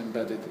Arts and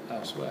embedded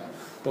elsewhere,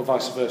 but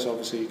vice versa,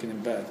 obviously you can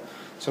embed.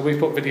 So we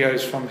put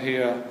videos from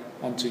here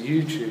onto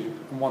YouTube,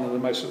 and one of the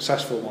most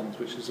successful ones,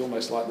 which is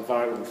almost like the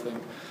viral thing,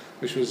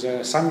 which was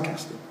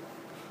sandcasting.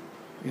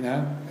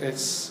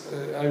 It's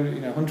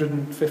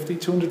 150,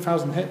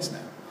 200,000 hits now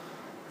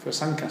for a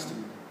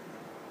sandcasting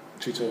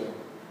tutorial,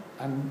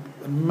 and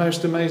the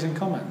most amazing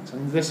comments.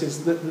 And this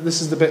is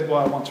the bit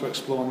what I want to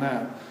explore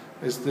now,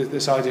 is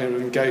this idea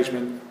of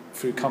engagement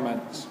through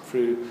comments,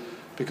 through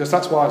Because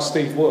that's why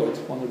Steve Wood,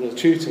 one of the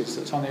tutors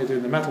that's on here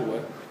doing the metal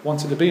work,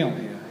 wanted to be on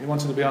here. He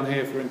wanted to be on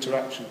here for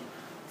interaction,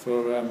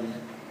 for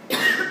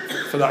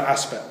that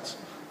aspect,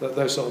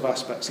 those sort of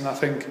aspects. And I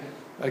think,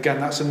 again,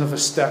 that's another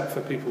step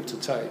for people to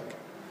take.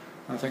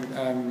 I think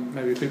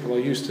maybe people are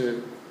used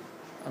to,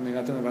 I mean,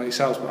 I don't know about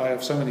yourselves, but I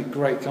have so many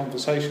great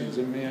conversations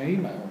in my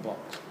email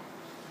box.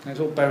 And it's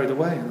all buried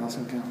away, and I was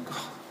thinking, oh,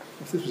 God,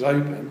 if this was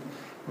open,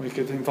 we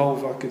could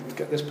involve, I could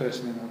get this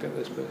person in, or get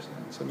this person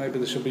in. So maybe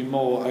there should be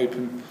more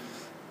open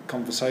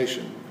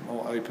conversation,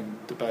 more open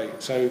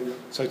debate. So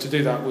to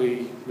do that,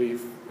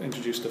 we've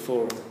introduced a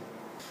forum.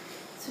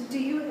 So do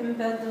you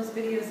embed those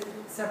videos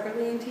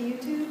separately into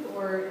YouTube,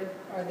 or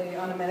are they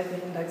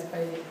automatically indexed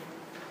by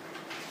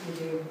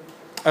YouTube?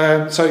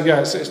 So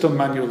yeah, it's done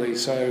manually.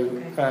 So,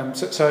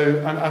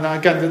 Okay. And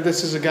again,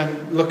 this is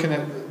again looking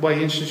at the way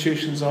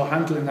institutions are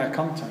handling their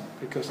content,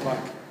 because,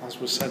 like as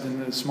was said in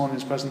this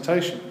morning's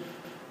presentation,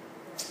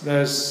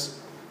 there's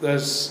you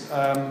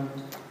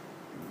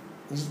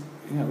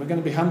know, we're going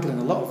to be handling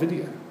a lot of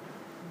video.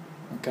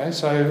 Okay,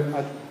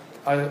 so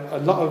a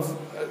lot of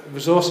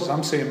resources,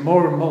 I'm seeing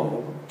more and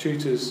more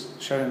tutors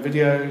showing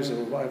videos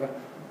or whatever,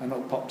 and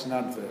up pops an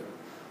advert,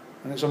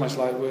 and it's almost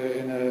like we're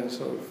in a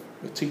sort of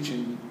we're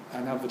teaching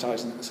and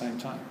advertising at the same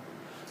time.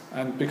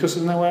 And because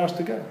there's nowhere else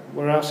to go,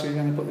 where else are you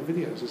going to put the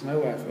videos? There's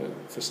nowhere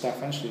for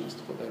staff and students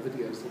to put their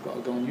videos. They've got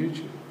to go on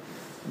YouTube.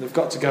 And they've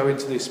got to go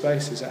into these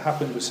spaces. It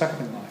happened with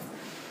Second Life,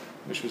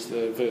 which was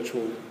the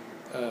virtual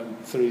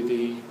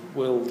 3D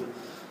world.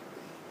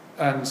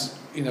 And,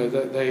 you know,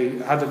 they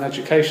had an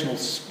educational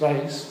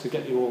space to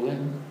get you all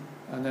in.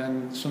 And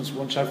then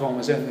once everyone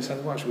was in, they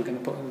said, well, actually, we're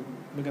going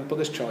to put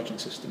this charging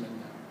system in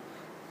there.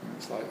 And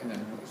it's like, you know...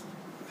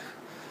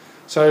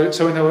 So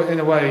in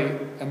a way,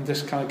 and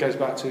this kind of goes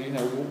back to, you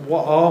know,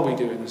 what are we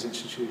doing as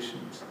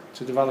institutions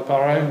to develop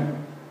our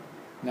own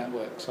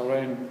networks, our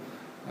own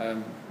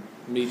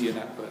media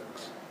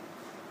networks?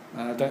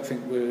 And I don't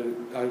think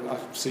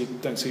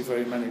don't see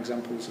very many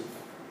examples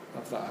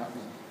of that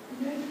happening.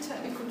 You know the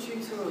technical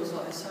tutorials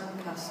like the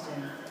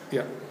soundcasting?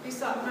 Yeah. Is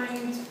that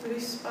made for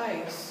this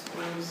space?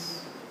 For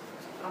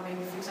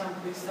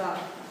example,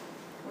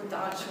 would the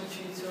actual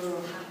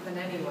tutorial happen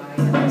anyway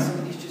and then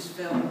somebody's just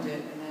filmed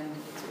it and then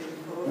it's been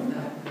put up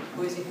there?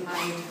 Or is it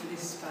made for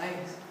this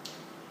space?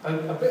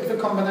 A bit of a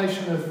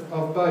combination of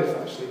both,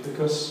 actually,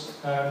 because,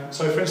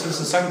 so for instance,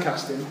 the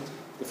soundcasting,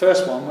 the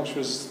first one, which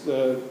was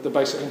the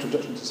basic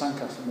introduction to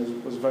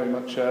soundcasting, was very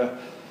much a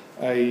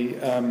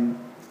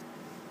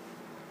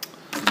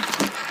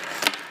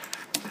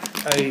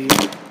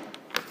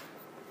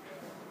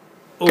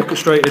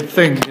orchestrated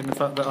thing, in the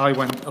fact that I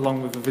went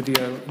along with the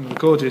video and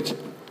recorded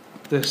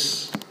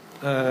this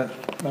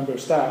member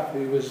of staff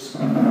who was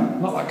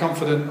not that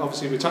confident,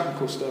 obviously, with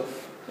technical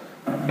stuff,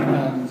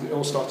 and it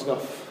all started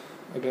off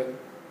a bit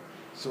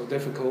sort of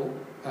difficult,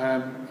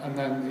 and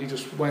then he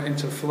just went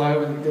into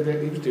flow and he did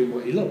it. He was doing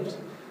what he loved,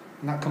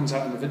 and that comes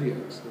out in the video.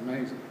 It's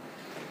amazing.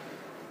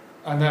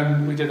 And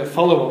then we did a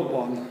follow-up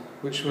one,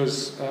 which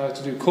was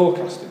to do core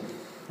casting,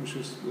 which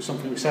was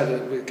something we said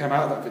that came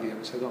out of that video.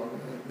 We said, oh,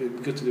 it'd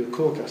be good to do a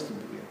core casting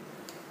video.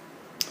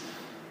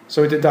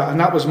 So we did that, and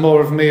that was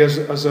more of me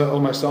as a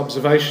almost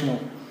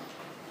observational,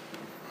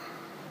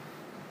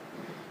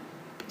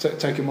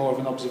 taking more of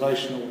an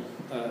observational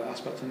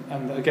aspect.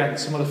 And again,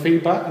 some of the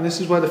feedback, and this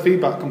is where the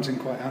feedback comes in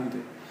quite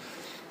handy.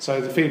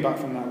 So the feedback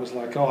from that was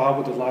like, oh, I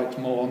would have liked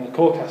more on the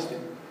core casting,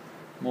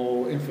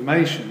 more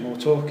information, more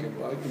talking.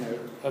 But, you know,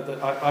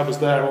 I was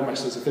there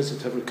almost as a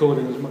visitor,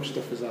 recording as much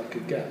stuff as I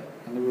could get,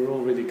 and they were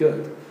all really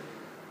good.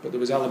 But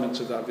there was elements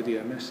of that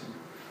video missing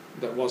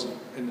that wasn't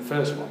in the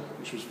first one,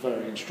 which was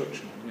very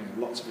instructional, you know,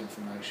 lots of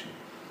information,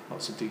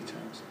 lots of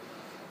details.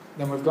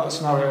 Then we've got a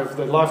scenario of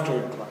the life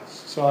drawing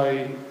class.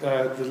 So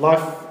the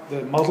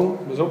model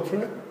was up for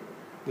it,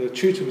 the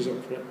tutor was up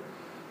for it,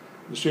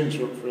 the students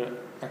were up for it.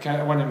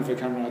 I went in with the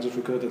camera, I just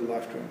recorded the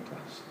life drawing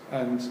class,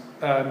 and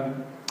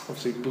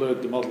obviously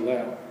blurred the model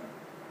out.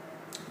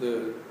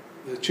 The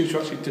tutor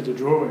actually did a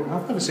drawing.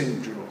 I've never seen him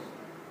draw.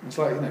 It's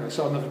like, you know,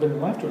 so I've never been in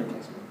a life drawing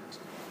class.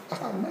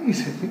 It's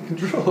amazing, he can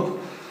draw.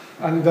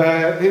 And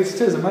it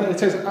is amazing,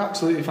 it is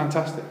absolutely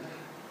fantastic.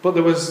 But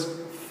there was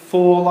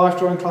 4 life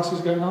drawing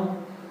classes going on,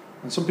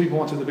 and some people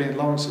wanted to be in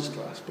Lawrence's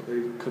class, but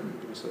they couldn't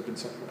because they'd been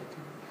separated.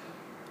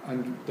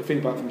 And the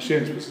feedback from the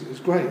students was, it was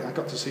great, I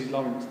got to see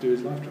Lawrence do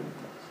his life drawing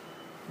class,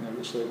 you know,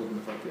 which they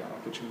wouldn't have had the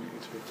opportunity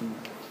to do.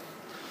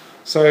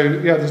 So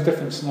yeah, there's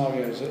different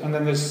scenarios, and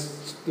then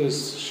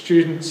there's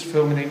students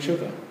filming each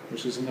other,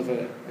 which is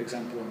another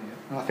example on here.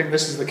 And I think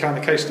this is the kind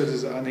of case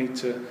studies that I need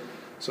to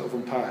sort of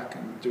unpack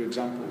and do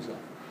examples of.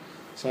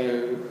 So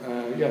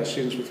yeah,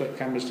 students with flip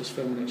cameras just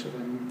filming each other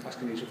and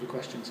asking each other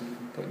questions and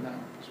putting that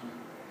up as well.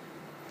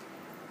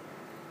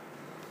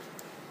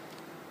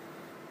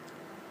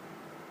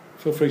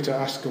 Feel free to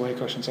ask away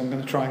questions. I'm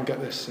going to try and get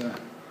this. Are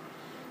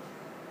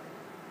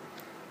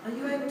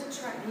you able to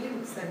track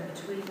links then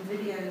between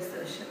videos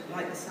that are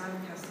like the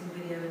soundcasting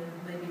video and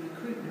maybe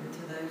recruitment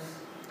to those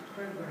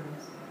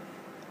programs?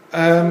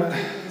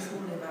 This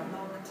morning about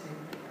marketing.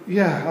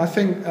 Yeah, I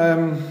think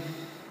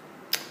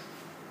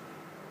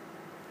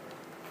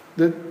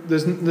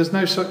There's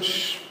no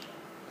such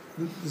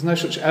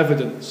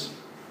evidence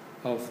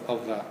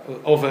of that,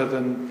 other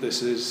than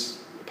this is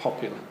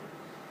popular.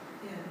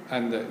 Yeah.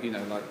 And that, the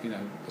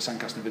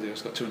Sandcasting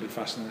video's got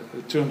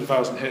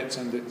 200,000 hits,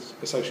 and it's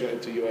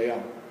associated to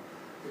UAL.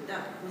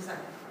 Was that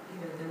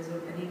there was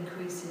an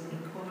increase in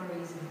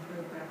inquiries in the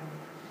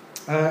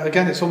programme?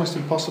 Again, it's almost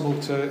impossible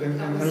to,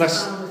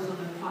 unless. That was on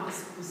a quite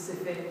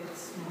specific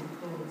small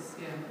course,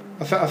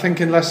 yeah. I think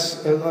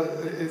unless,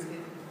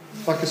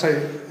 like I say,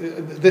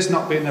 this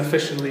not being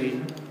officially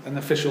an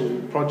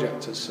official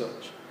project as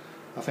such,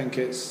 I think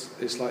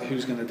it's like,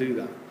 who's going to do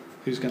that?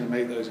 Who's going to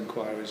make those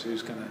inquiries?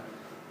 Who's going to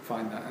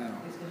find that out?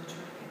 Who's going to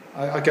track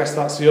it? I guess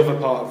that's the other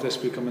part of this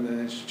becoming an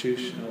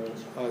institutional,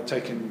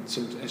 taking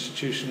some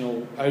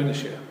institutional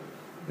ownership,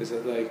 is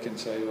that they can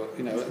say, well,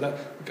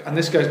 and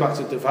this goes back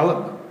to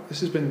development. This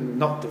has been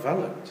not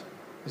developed.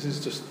 This is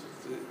just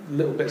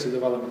little bits of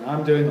development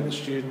I'm doing, or the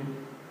student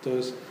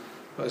does.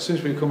 But as soon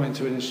as we come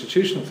into an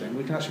institutional thing,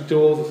 we can actually do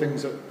all the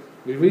things that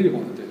we really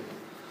want to do.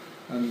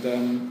 And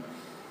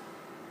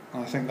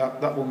I think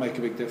that will make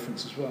a big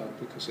difference as well,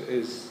 because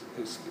it's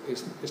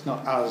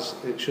not as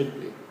it should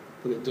be,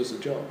 but it does the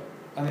job.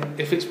 And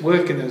if it's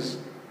working at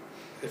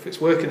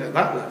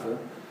that level,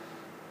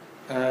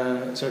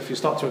 so if you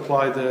start to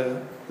apply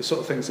the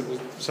sort of things that was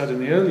said in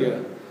the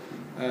earlier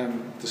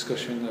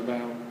discussion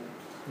about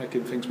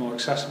making things more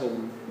accessible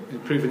and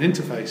improving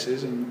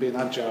interfaces and being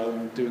agile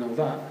and doing all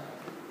that,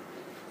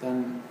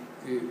 then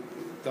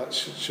that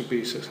should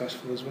be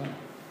successful as well.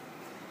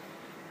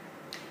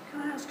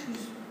 Can I ask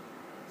who's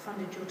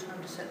funded your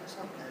time to set this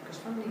up there? Because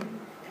funding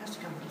has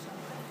to come from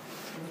somewhere.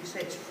 When you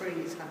say it's free,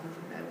 it's happened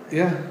from nowhere.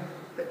 Yeah.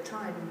 But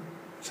time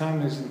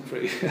isn't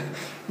free.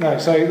 No,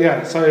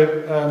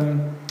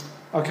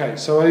 okay,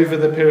 so over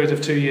the period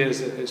of 2 years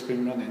that it's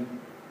been running,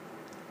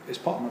 it's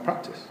part of my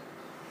practice.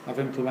 I've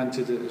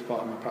implemented it as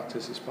part of my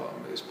practice, it's part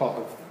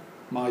of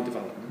my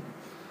development.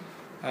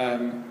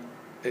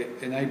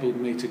 It enabled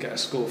me to get a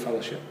school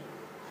fellowship,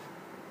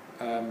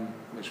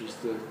 which was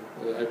the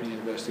Open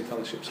University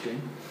Fellowship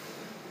Scheme,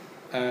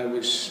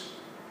 which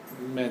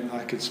meant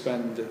I could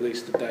spend at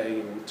least a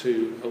day or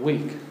two a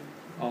week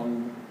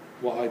on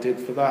what I did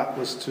for that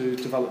was to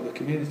develop the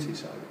community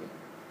side of it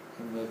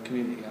and the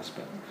community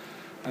aspect.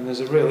 And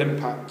there's a real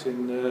impact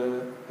in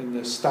the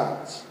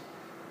stats,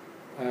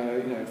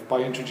 by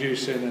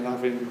introducing and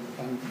having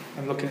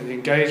and looking at the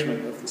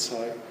engagement of the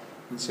site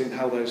and seeing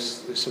how it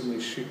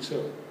suddenly shoots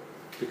up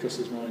because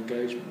there's more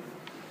engagement.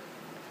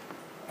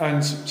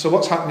 And so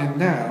what's happening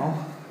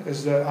now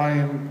is that I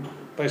am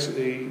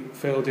basically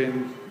filled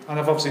in, and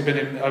I've obviously been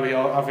in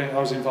OER. I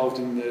was involved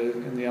in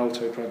the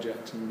Alto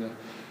project, and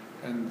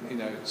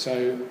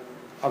so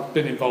I've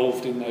been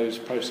involved in those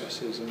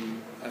processes,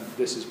 and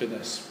this has been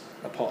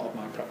a part of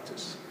my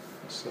practice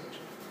as such.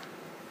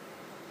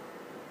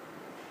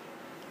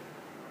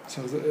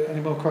 So,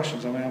 any more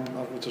questions? I mean,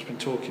 I've just been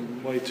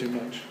talking way too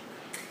much.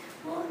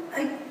 Well,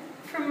 I'm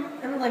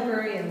a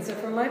librarian, so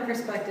from my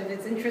perspective,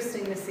 it's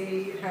interesting to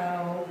see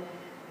how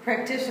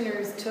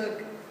practitioners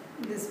took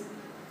this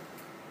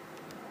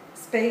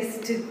space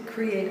to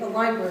create a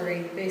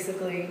library,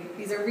 basically.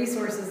 These are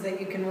resources that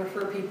you can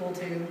refer people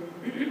to,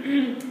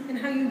 and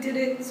how you did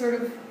it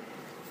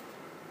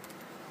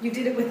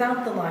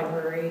without the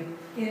library.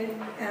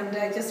 And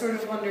I just sort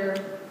of wonder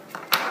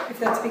if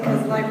that's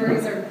because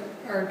libraries are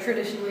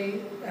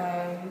traditionally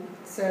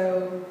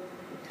so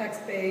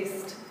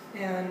text-based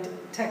and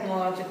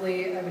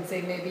technologically, I would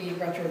say maybe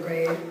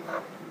retrograde.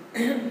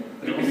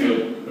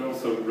 They're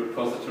also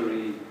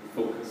repository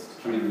focused.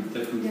 I mean, the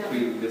difference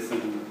between this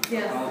and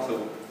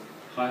Alto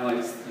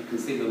highlights, you can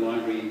see the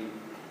library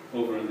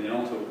over in the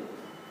Alto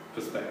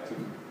perspective,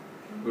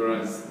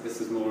 whereas this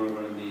is more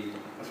over in the,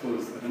 I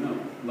suppose,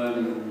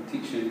 learning,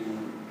 teaching,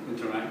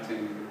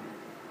 interacting,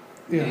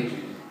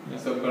 engaging. Yeah.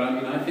 So, but I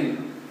mean, I think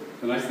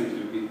the nice thing to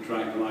do would be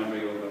drag the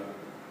library over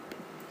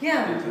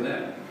into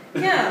there.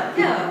 Yeah.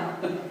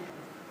 Then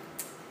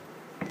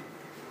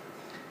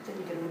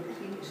you get a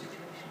Wikipedia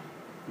situation.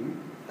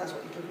 That's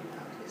what you're talking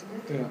about, isn't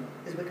it? Yeah.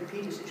 There's a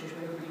Wikipedia situation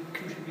where everybody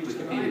contributes to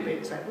the library.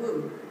 It's like,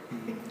 whoa.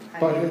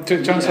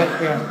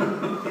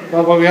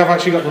 But well, we have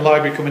actually got the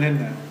library coming in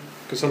now,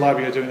 because the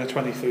library are doing the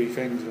 23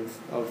 things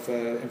of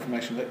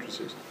information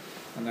literacies,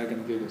 and they're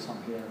going to do this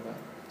on here.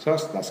 So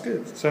that's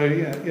good. So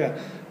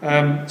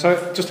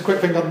so just a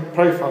quick thing on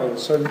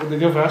profiles. So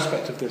the other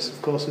aspect of this,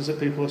 of course, is that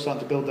people are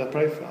starting to build their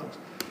profiles,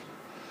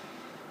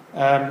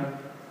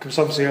 because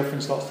obviously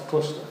everything starts to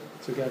cluster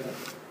together.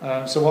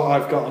 So what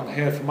I've got on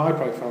here for my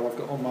profile, I've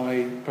got all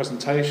my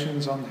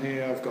presentations on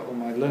here, I've got all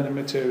my learning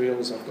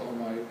materials, I've got all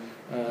my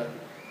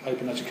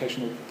open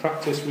educational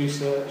practice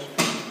research.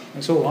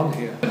 It's all on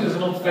here. There's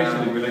an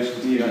observation in relation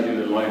to the idea of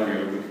the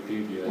library or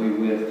Wikipedia.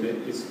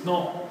 It's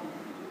not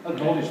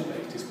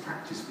knowledge-based, it's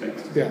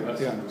practice-based.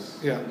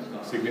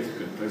 That's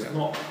significant. But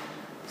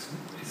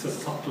it's a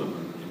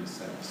supplement in a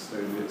sense,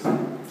 so that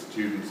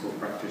students or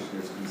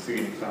practitioners can see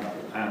an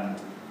example and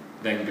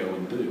then go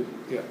and do,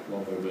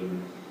 rather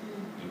than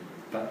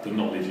that the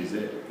knowledge is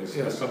it.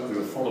 There's something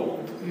to follow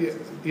on to this.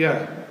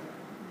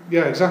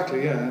 Yeah,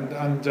 exactly. Yeah,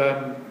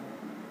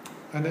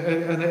 and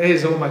it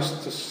is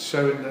almost just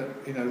showing that,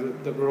 you know,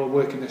 that we're all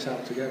working this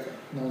out together.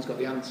 No one's got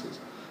the answers,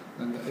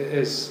 and it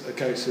is a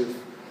case of,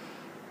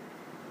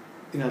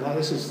 you know, like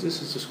this is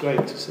just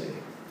great to see.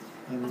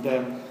 And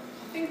I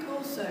think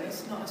also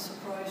it's not a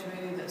surprise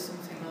really that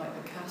something like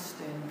the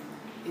casting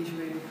is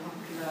really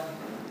popular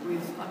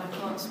with, and I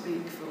can't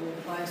speak for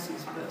all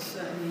places, but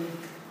certainly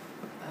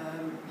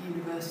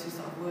universities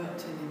that I've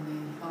worked in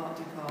the art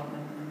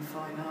department and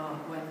fine art,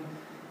 when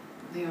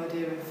the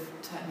idea of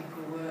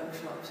technical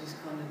workshops is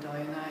kind of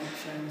dying out,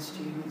 showing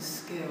students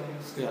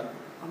skills. yeah,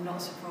 I'm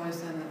not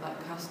surprised then that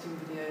casting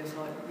video is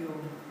like your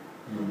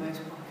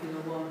most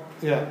popular one.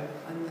 yeah,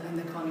 And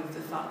the kind of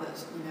the fact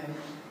that, you know,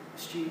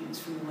 students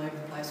from all over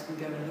the place can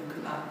go and look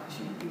at that, because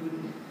you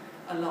wouldn't,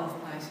 a lot of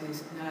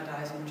places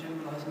nowadays, I'm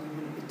generalising, you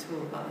wouldn't be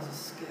taught that as a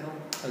skill.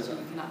 exactly. So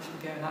you can actually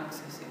go and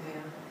access it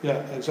here.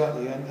 Yeah,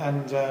 exactly,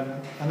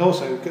 and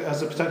also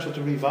has the potential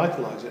to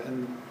revitalise it,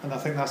 and I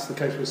think that's the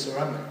case with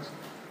ceramics.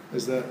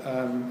 Is that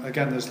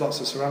again, there's lots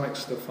of ceramic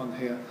stuff on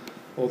here,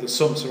 or there's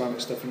some ceramic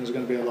stuff, and there's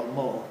going to be a lot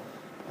more.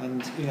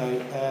 And you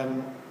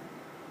know,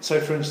 so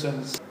for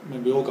instance, I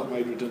mean, we all got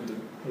made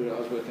redundant. I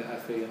was working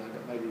at FE, and I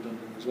got made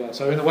redundant as well.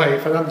 So in a way,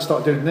 if I hadn't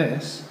started doing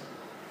this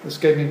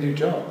gave me a new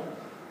job,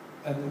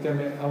 and it gave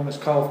me, I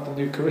almost carved a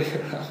new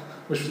career out,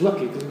 which was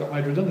lucky because I got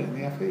made redundant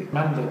in the FE.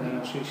 Amanda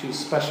now, she's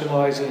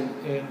specialising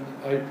in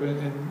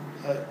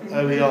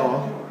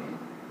OER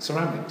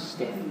ceramics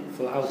stuff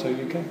for Alto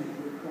UK.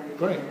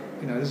 Great.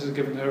 You know, this has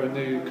given her a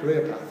new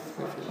career path,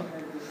 if you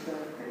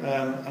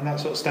like. And that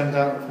sort of stemmed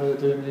out of her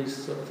doing these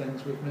sort of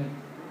things with me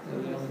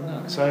early on in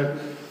that. So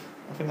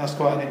I think that's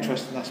quite an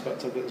interesting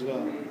aspect of it as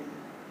well.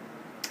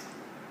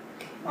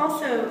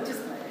 Also,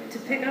 just to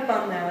pick up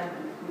on that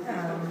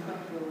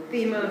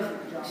theme of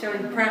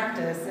showing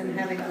practice and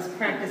having this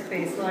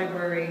practice-based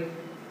library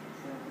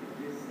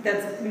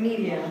that's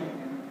media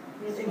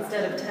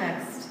instead of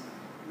text,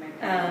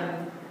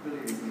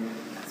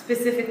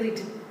 specifically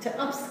to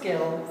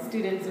upskill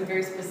students in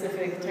very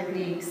specific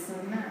techniques.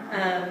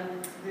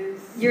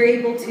 You're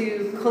able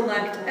to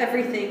collect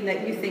everything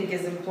that you think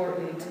is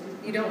important.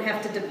 You don't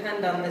have to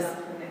depend on this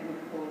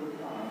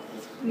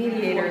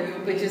mediator,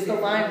 which is the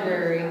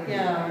library.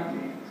 Yeah,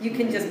 you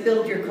can just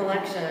build your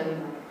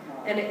collection,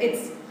 and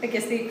it's, I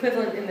guess the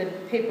equivalent in the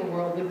paper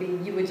world would be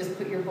you would just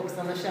put your books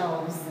on the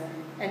shelves,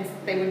 and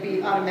they would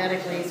be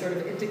automatically sort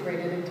of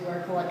integrated into our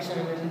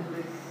collection.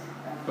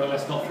 But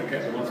let's not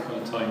forget that once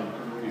upon a time,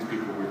 these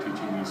people were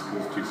teaching these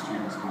skills to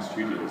students in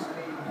studios,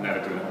 and now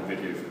they're doing it on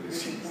video for the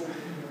students.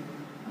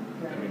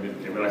 I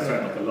mean, when I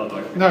sound like a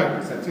Luddite,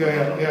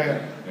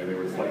 yeah. They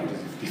were fighting to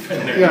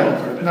defend their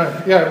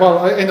job.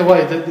 Well, in a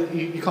way, that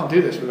you can't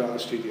do this without a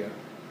studio,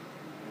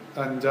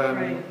 and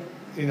Right.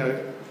 you know,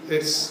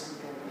 this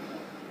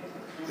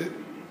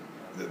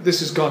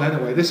has gone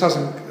anyway. This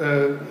hasn't.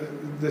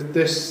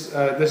 This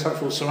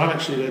actual ceramic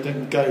studio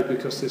didn't go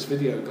because this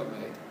video got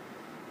made.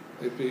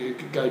 It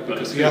could go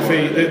because the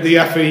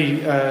FE,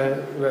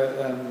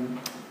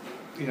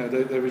 you know,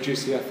 they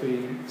reduced the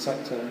FE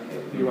sector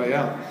at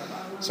UAL,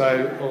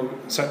 or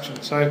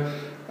section. So,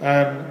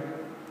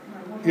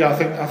 yeah,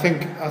 I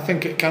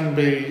think it can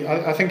be.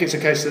 I think it's a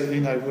case that,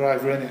 you know, we're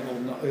either in it or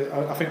not.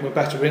 I think we're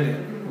better in it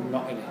or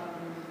not in it,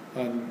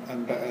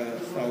 and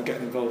better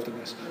getting involved in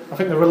this. I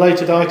think the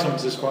related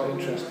items is quite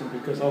interesting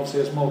because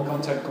obviously as more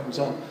content comes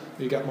on,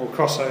 you get more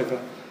crossover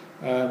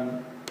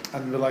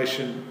and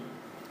relation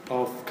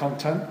of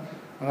content,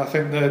 and I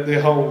think the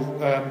whole,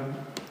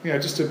 you know,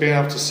 just to be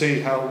able to see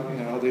how, you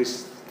know, how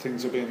these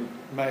things are being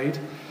made,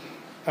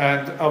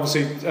 and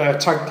obviously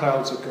tag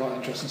clouds are quite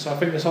interesting. So I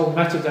think this whole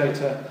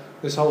metadata,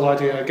 this whole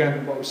idea,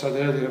 again, what we said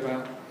earlier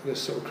about this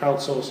sort of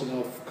crowdsourcing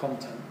of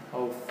content,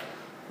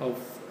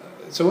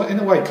 so in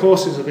a way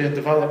courses are being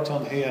developed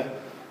on here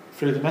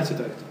through the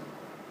metadata,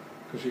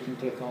 because you can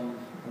click on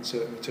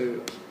certain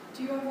materials.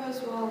 Do you have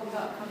as well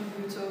that kind of,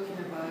 we were talking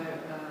about,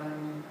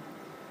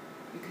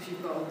 because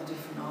you've got all the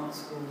different art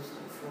schools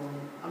that form,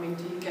 I mean,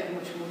 do you get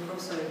much more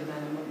crossover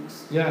then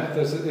amongst? Yeah,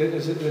 this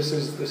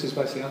is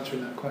basically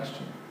answering that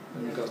question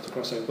in regards to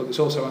crossover, but it's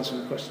also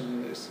answering the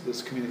question,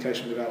 there's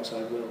communication with the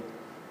outside world,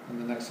 and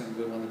the next thing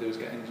we want to do is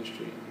get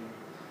industry in here.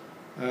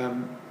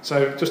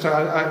 So just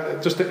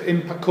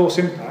course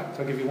impact,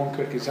 I'll give you one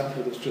quick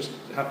example that's just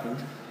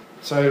happened.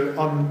 So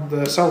on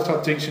the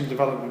self-taught teaching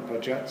development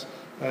project,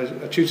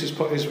 a tutor's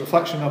put his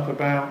reflection up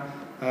about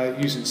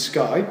using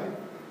Skype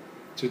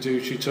to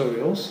do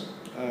tutorials,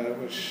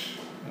 which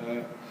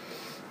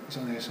is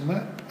on here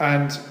somewhere,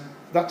 and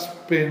that's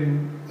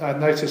been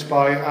noticed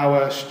by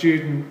our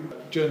student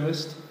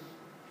journalist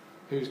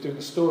who's doing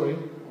a story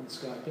on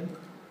Skyping.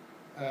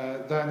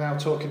 They're now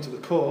talking to the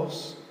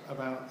course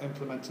about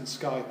implementing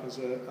Skype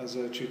as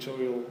a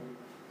tutorial,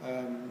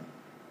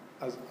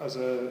 as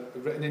a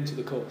written into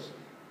the course,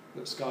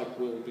 that Skype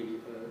will be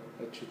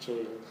a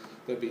tutorial.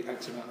 There'll be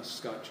X amount of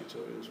Skype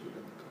tutorials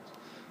within the course.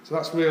 So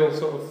that's real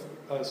sort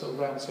of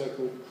round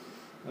circle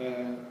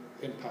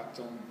impact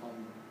on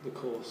the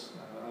course,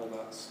 how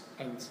that's,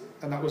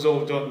 and that was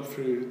all done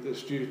through the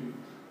student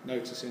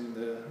noticing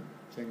the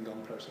thing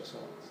on process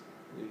arts,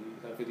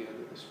 the video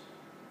that this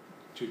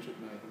tutor had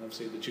made, and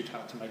obviously the tutor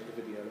had to make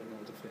the video in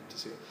order for him to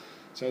see it.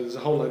 So there's a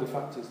whole load of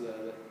factors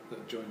there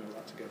that join all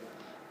that together.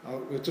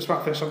 We're just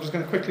about finished. I'm just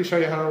going to quickly show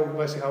you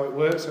basically how it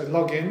works. So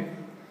log in.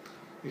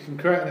 You can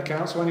create an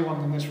account. So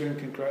anyone in this room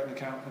can create an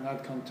account and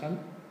add content.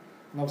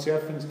 And obviously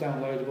everything's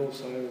downloadable,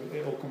 so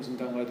it all comes in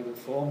downloadable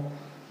form.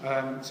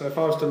 So if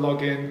I was to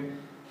log in,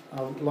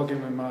 I'll log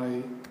in with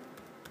my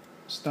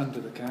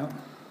standard account.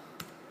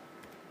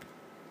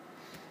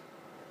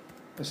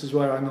 This is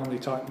where I normally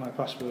type my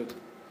password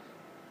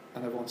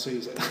and everyone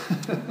sees it.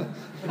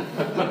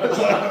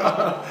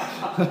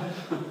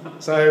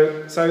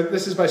 so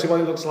this is basically what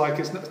it looks like.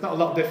 It's not a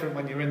lot different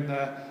when you're in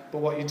there,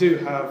 but what you do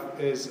have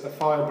is a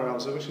file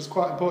browser, which is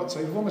quite important. So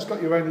you've almost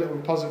got your own little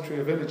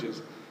repository of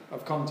images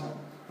of content,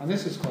 and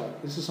this is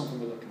something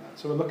we're looking at.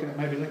 So we're looking at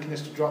maybe linking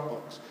this to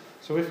Dropbox.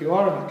 So if you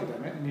are an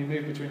academic and you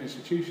move between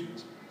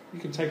institutions, you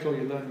can take all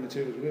your learning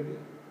materials with you,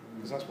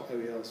 because that's what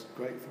OEL is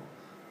great for.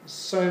 There's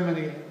so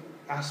many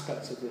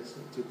aspects of this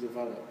to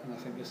develop, and I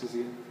think this is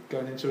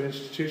going into an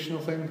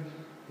institutional thing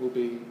will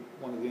be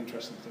one of the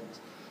interesting things.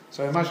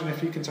 So imagine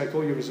if you can take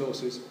all your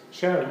resources,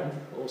 share them,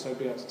 but also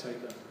be able to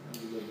take them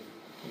when you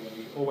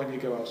leave, or when you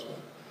go elsewhere.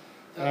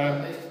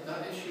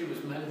 That issue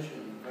was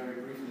mentioned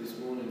very briefly this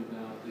morning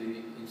about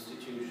the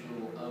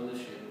institutional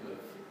ownership of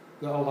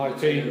the whole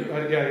IP.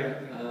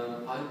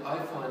 I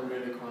find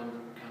really kind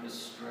of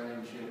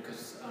strange,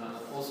 because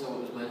also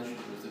what was mentioned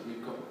was that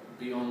we've got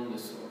beyond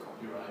this sort of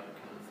copyright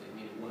kind of thing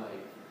in a way.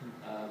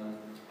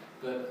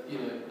 But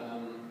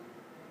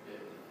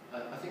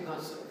I think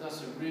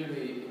that's a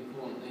really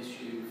important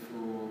issue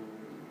for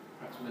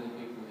perhaps many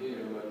people here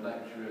who are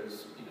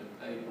lecturers,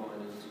 paid by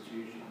an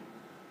institution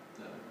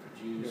that have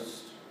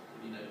produced,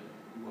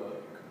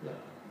 work. Yeah.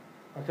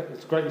 Okay,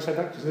 it's great you said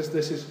that, because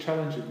this is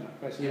challenging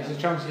that. Basically, it's a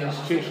challenge to the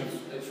institution.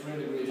 It's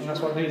really reassuring. And that's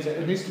what needs it.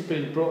 It needs to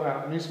be brought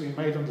out. It needs to be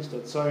made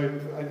understood. So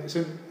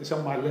it's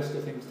on my list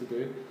of things to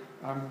do.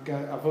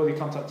 I've already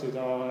contacted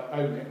our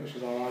OEP, which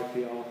is our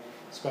IPR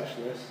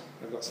specialist.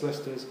 They've got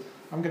solicitors.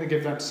 I'm going to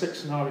give them 6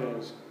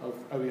 scenarios of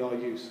OER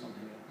use on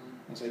here,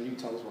 and say, you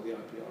tell us what the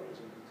IPR is.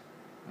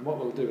 And what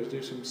we'll do is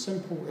do some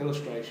simple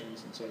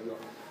illustrations and say,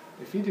 look,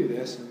 if you do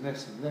this and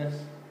this and this,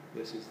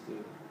 this is the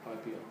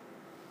IPR.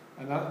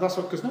 And that's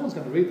what, because no one's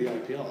going to read the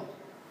IPR,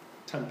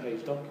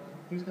 10-page document.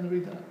 Who's going to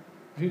read that?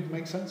 Who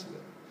makes sense of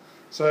it?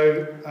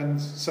 So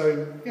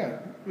yeah,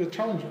 we'll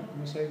challenge them and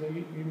we'll say, well,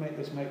 you make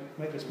this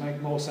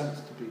make more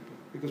sense to people,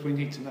 because we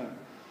need to know.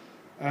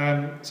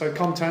 So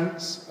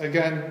contents,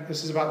 again,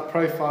 this is about the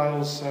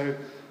profiles. So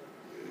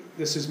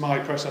this is my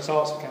Process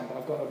Arts account, but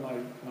I've got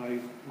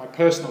my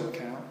personal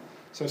account.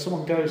 So if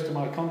someone goes to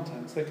my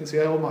contents, they can see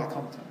all my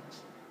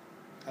contents,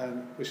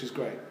 which is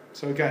great.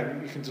 So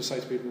again, you can just say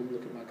to people,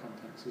 look at my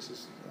contents.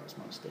 That's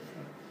my stuff.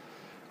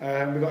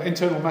 Right? We've got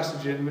internal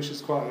messaging, which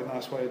is quite a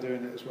nice way of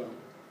doing it as well.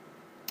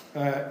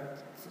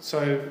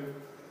 So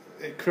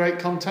create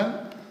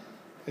content.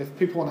 If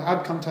people want to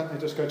add content, they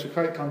just go to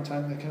create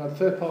content. They can add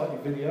third-party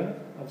video.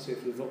 Obviously,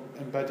 if you've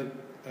embedded,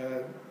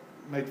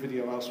 made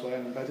video elsewhere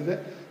and embedded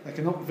it, they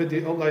can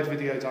upload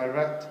video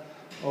direct,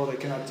 or they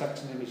can add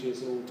text and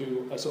images, or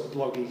do a sort of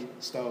bloggy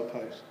style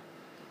post.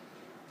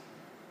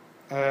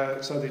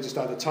 So they just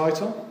add a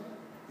title.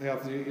 They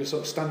have your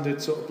sort of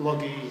standard sort of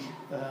bloggy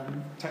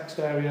text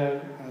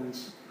area, and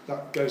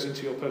that goes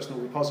into your personal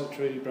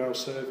repository, browse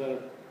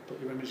server, put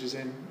your images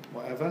in,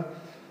 whatever.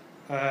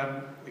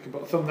 You can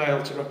put a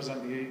thumbnail to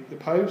represent the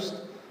post.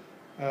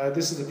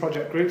 This is the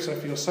project group, so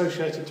if you're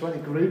associated to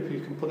any group,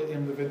 you can put it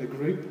in within the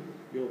group.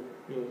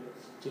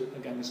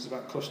 Again, this is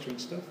about clustering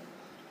stuff.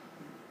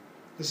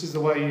 This is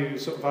the way you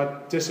sort of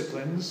add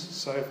disciplines.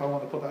 So if I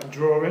want to put that in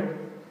drawing,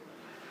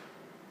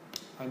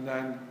 and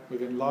then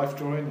within life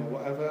drawing or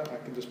whatever, I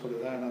can just put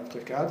it there and I'll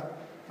click add.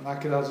 And I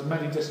can add as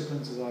many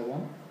disciplines as I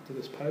want to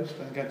this post,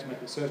 and again to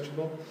make it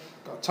searchable.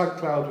 Got a tag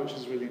cloud, which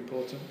is really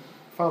important.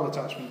 File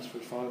attachments for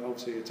file,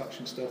 obviously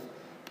attaching stuff.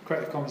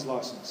 Creative Commons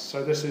license.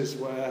 So this is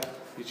where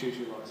you choose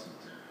your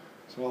license.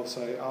 So I'll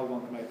say, I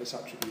want to make this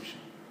attribution,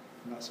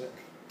 and that's it.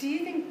 Do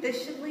you think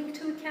this should link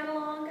to a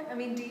catalog? I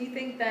mean, do you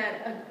think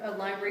that a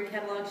library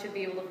catalog should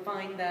be able to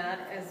find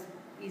that as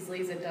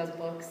easily as it does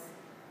books?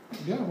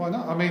 Yeah, why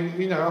not? I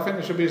mean, I think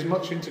there should be as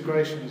much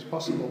integration as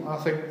possible. I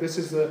think this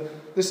is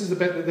the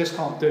bit that this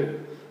can't do.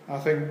 I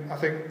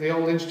think the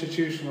old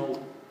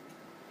institutional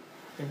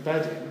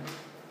embedding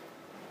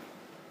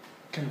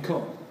can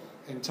come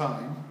in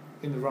time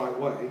in the right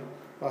way.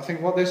 But I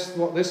think what this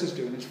is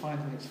doing is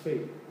finding its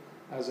feet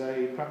as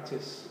a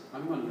practice.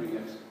 I'm wondering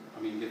if,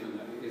 given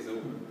that it is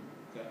open,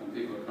 and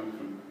people are coming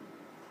from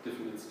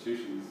different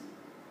institutions,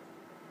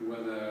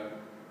 whether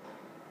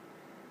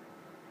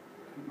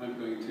it might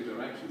be going in 2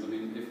 directions.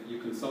 If you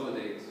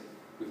consolidate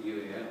with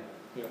UAL,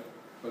 yeah.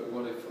 But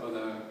what if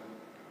other,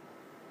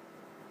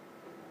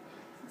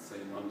 say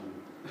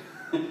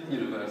London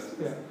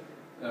universities,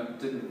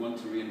 didn't want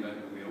to reinvent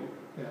the wheel,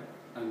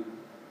 and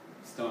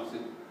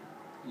started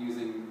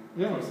using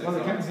process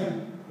arts?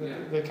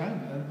 They can,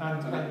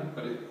 and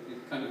but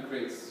it kind of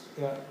creates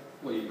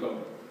well, you've got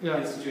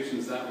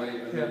institutions that way,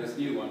 and then this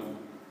new one.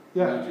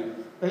 Yeah.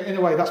 In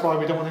a way, that's why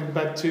we don't want to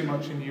embed too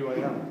much in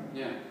UAL.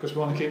 Yeah. Because we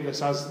want to keep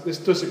this as, this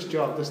does its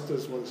job, this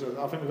does what it does.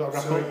 I think we've got to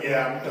wrap up.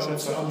 Yeah,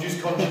 I'm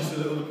just conscious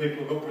that other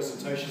people have got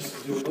presentations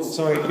to do.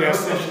 Sorry, the next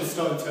session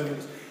starts in 10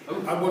 minutes.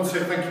 I want to say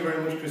thank you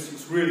very much, Chris.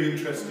 It's really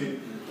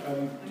interesting.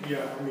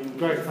 Yeah, I mean,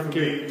 great, thank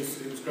you. It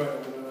was great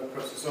on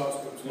Process Arts,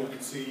 but it was lovely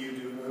to see you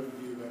do an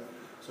overview of it.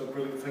 So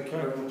brilliant, thank you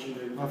very much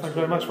indeed. Well, thank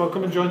you very much. Well,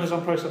 come and join us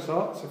on Process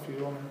Arts if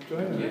you want to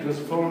join. Yeah. There's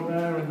a forum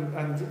there,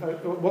 and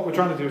what we're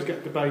trying to do is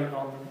get debate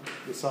on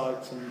the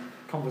sites and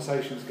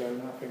conversations going.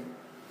 And I think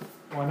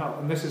why not?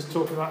 And this is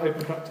talking about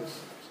open practice.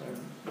 So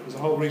there's a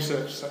whole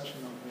research section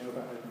on here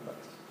about open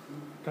practice.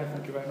 Okay,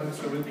 thank you very much.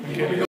 Thank you.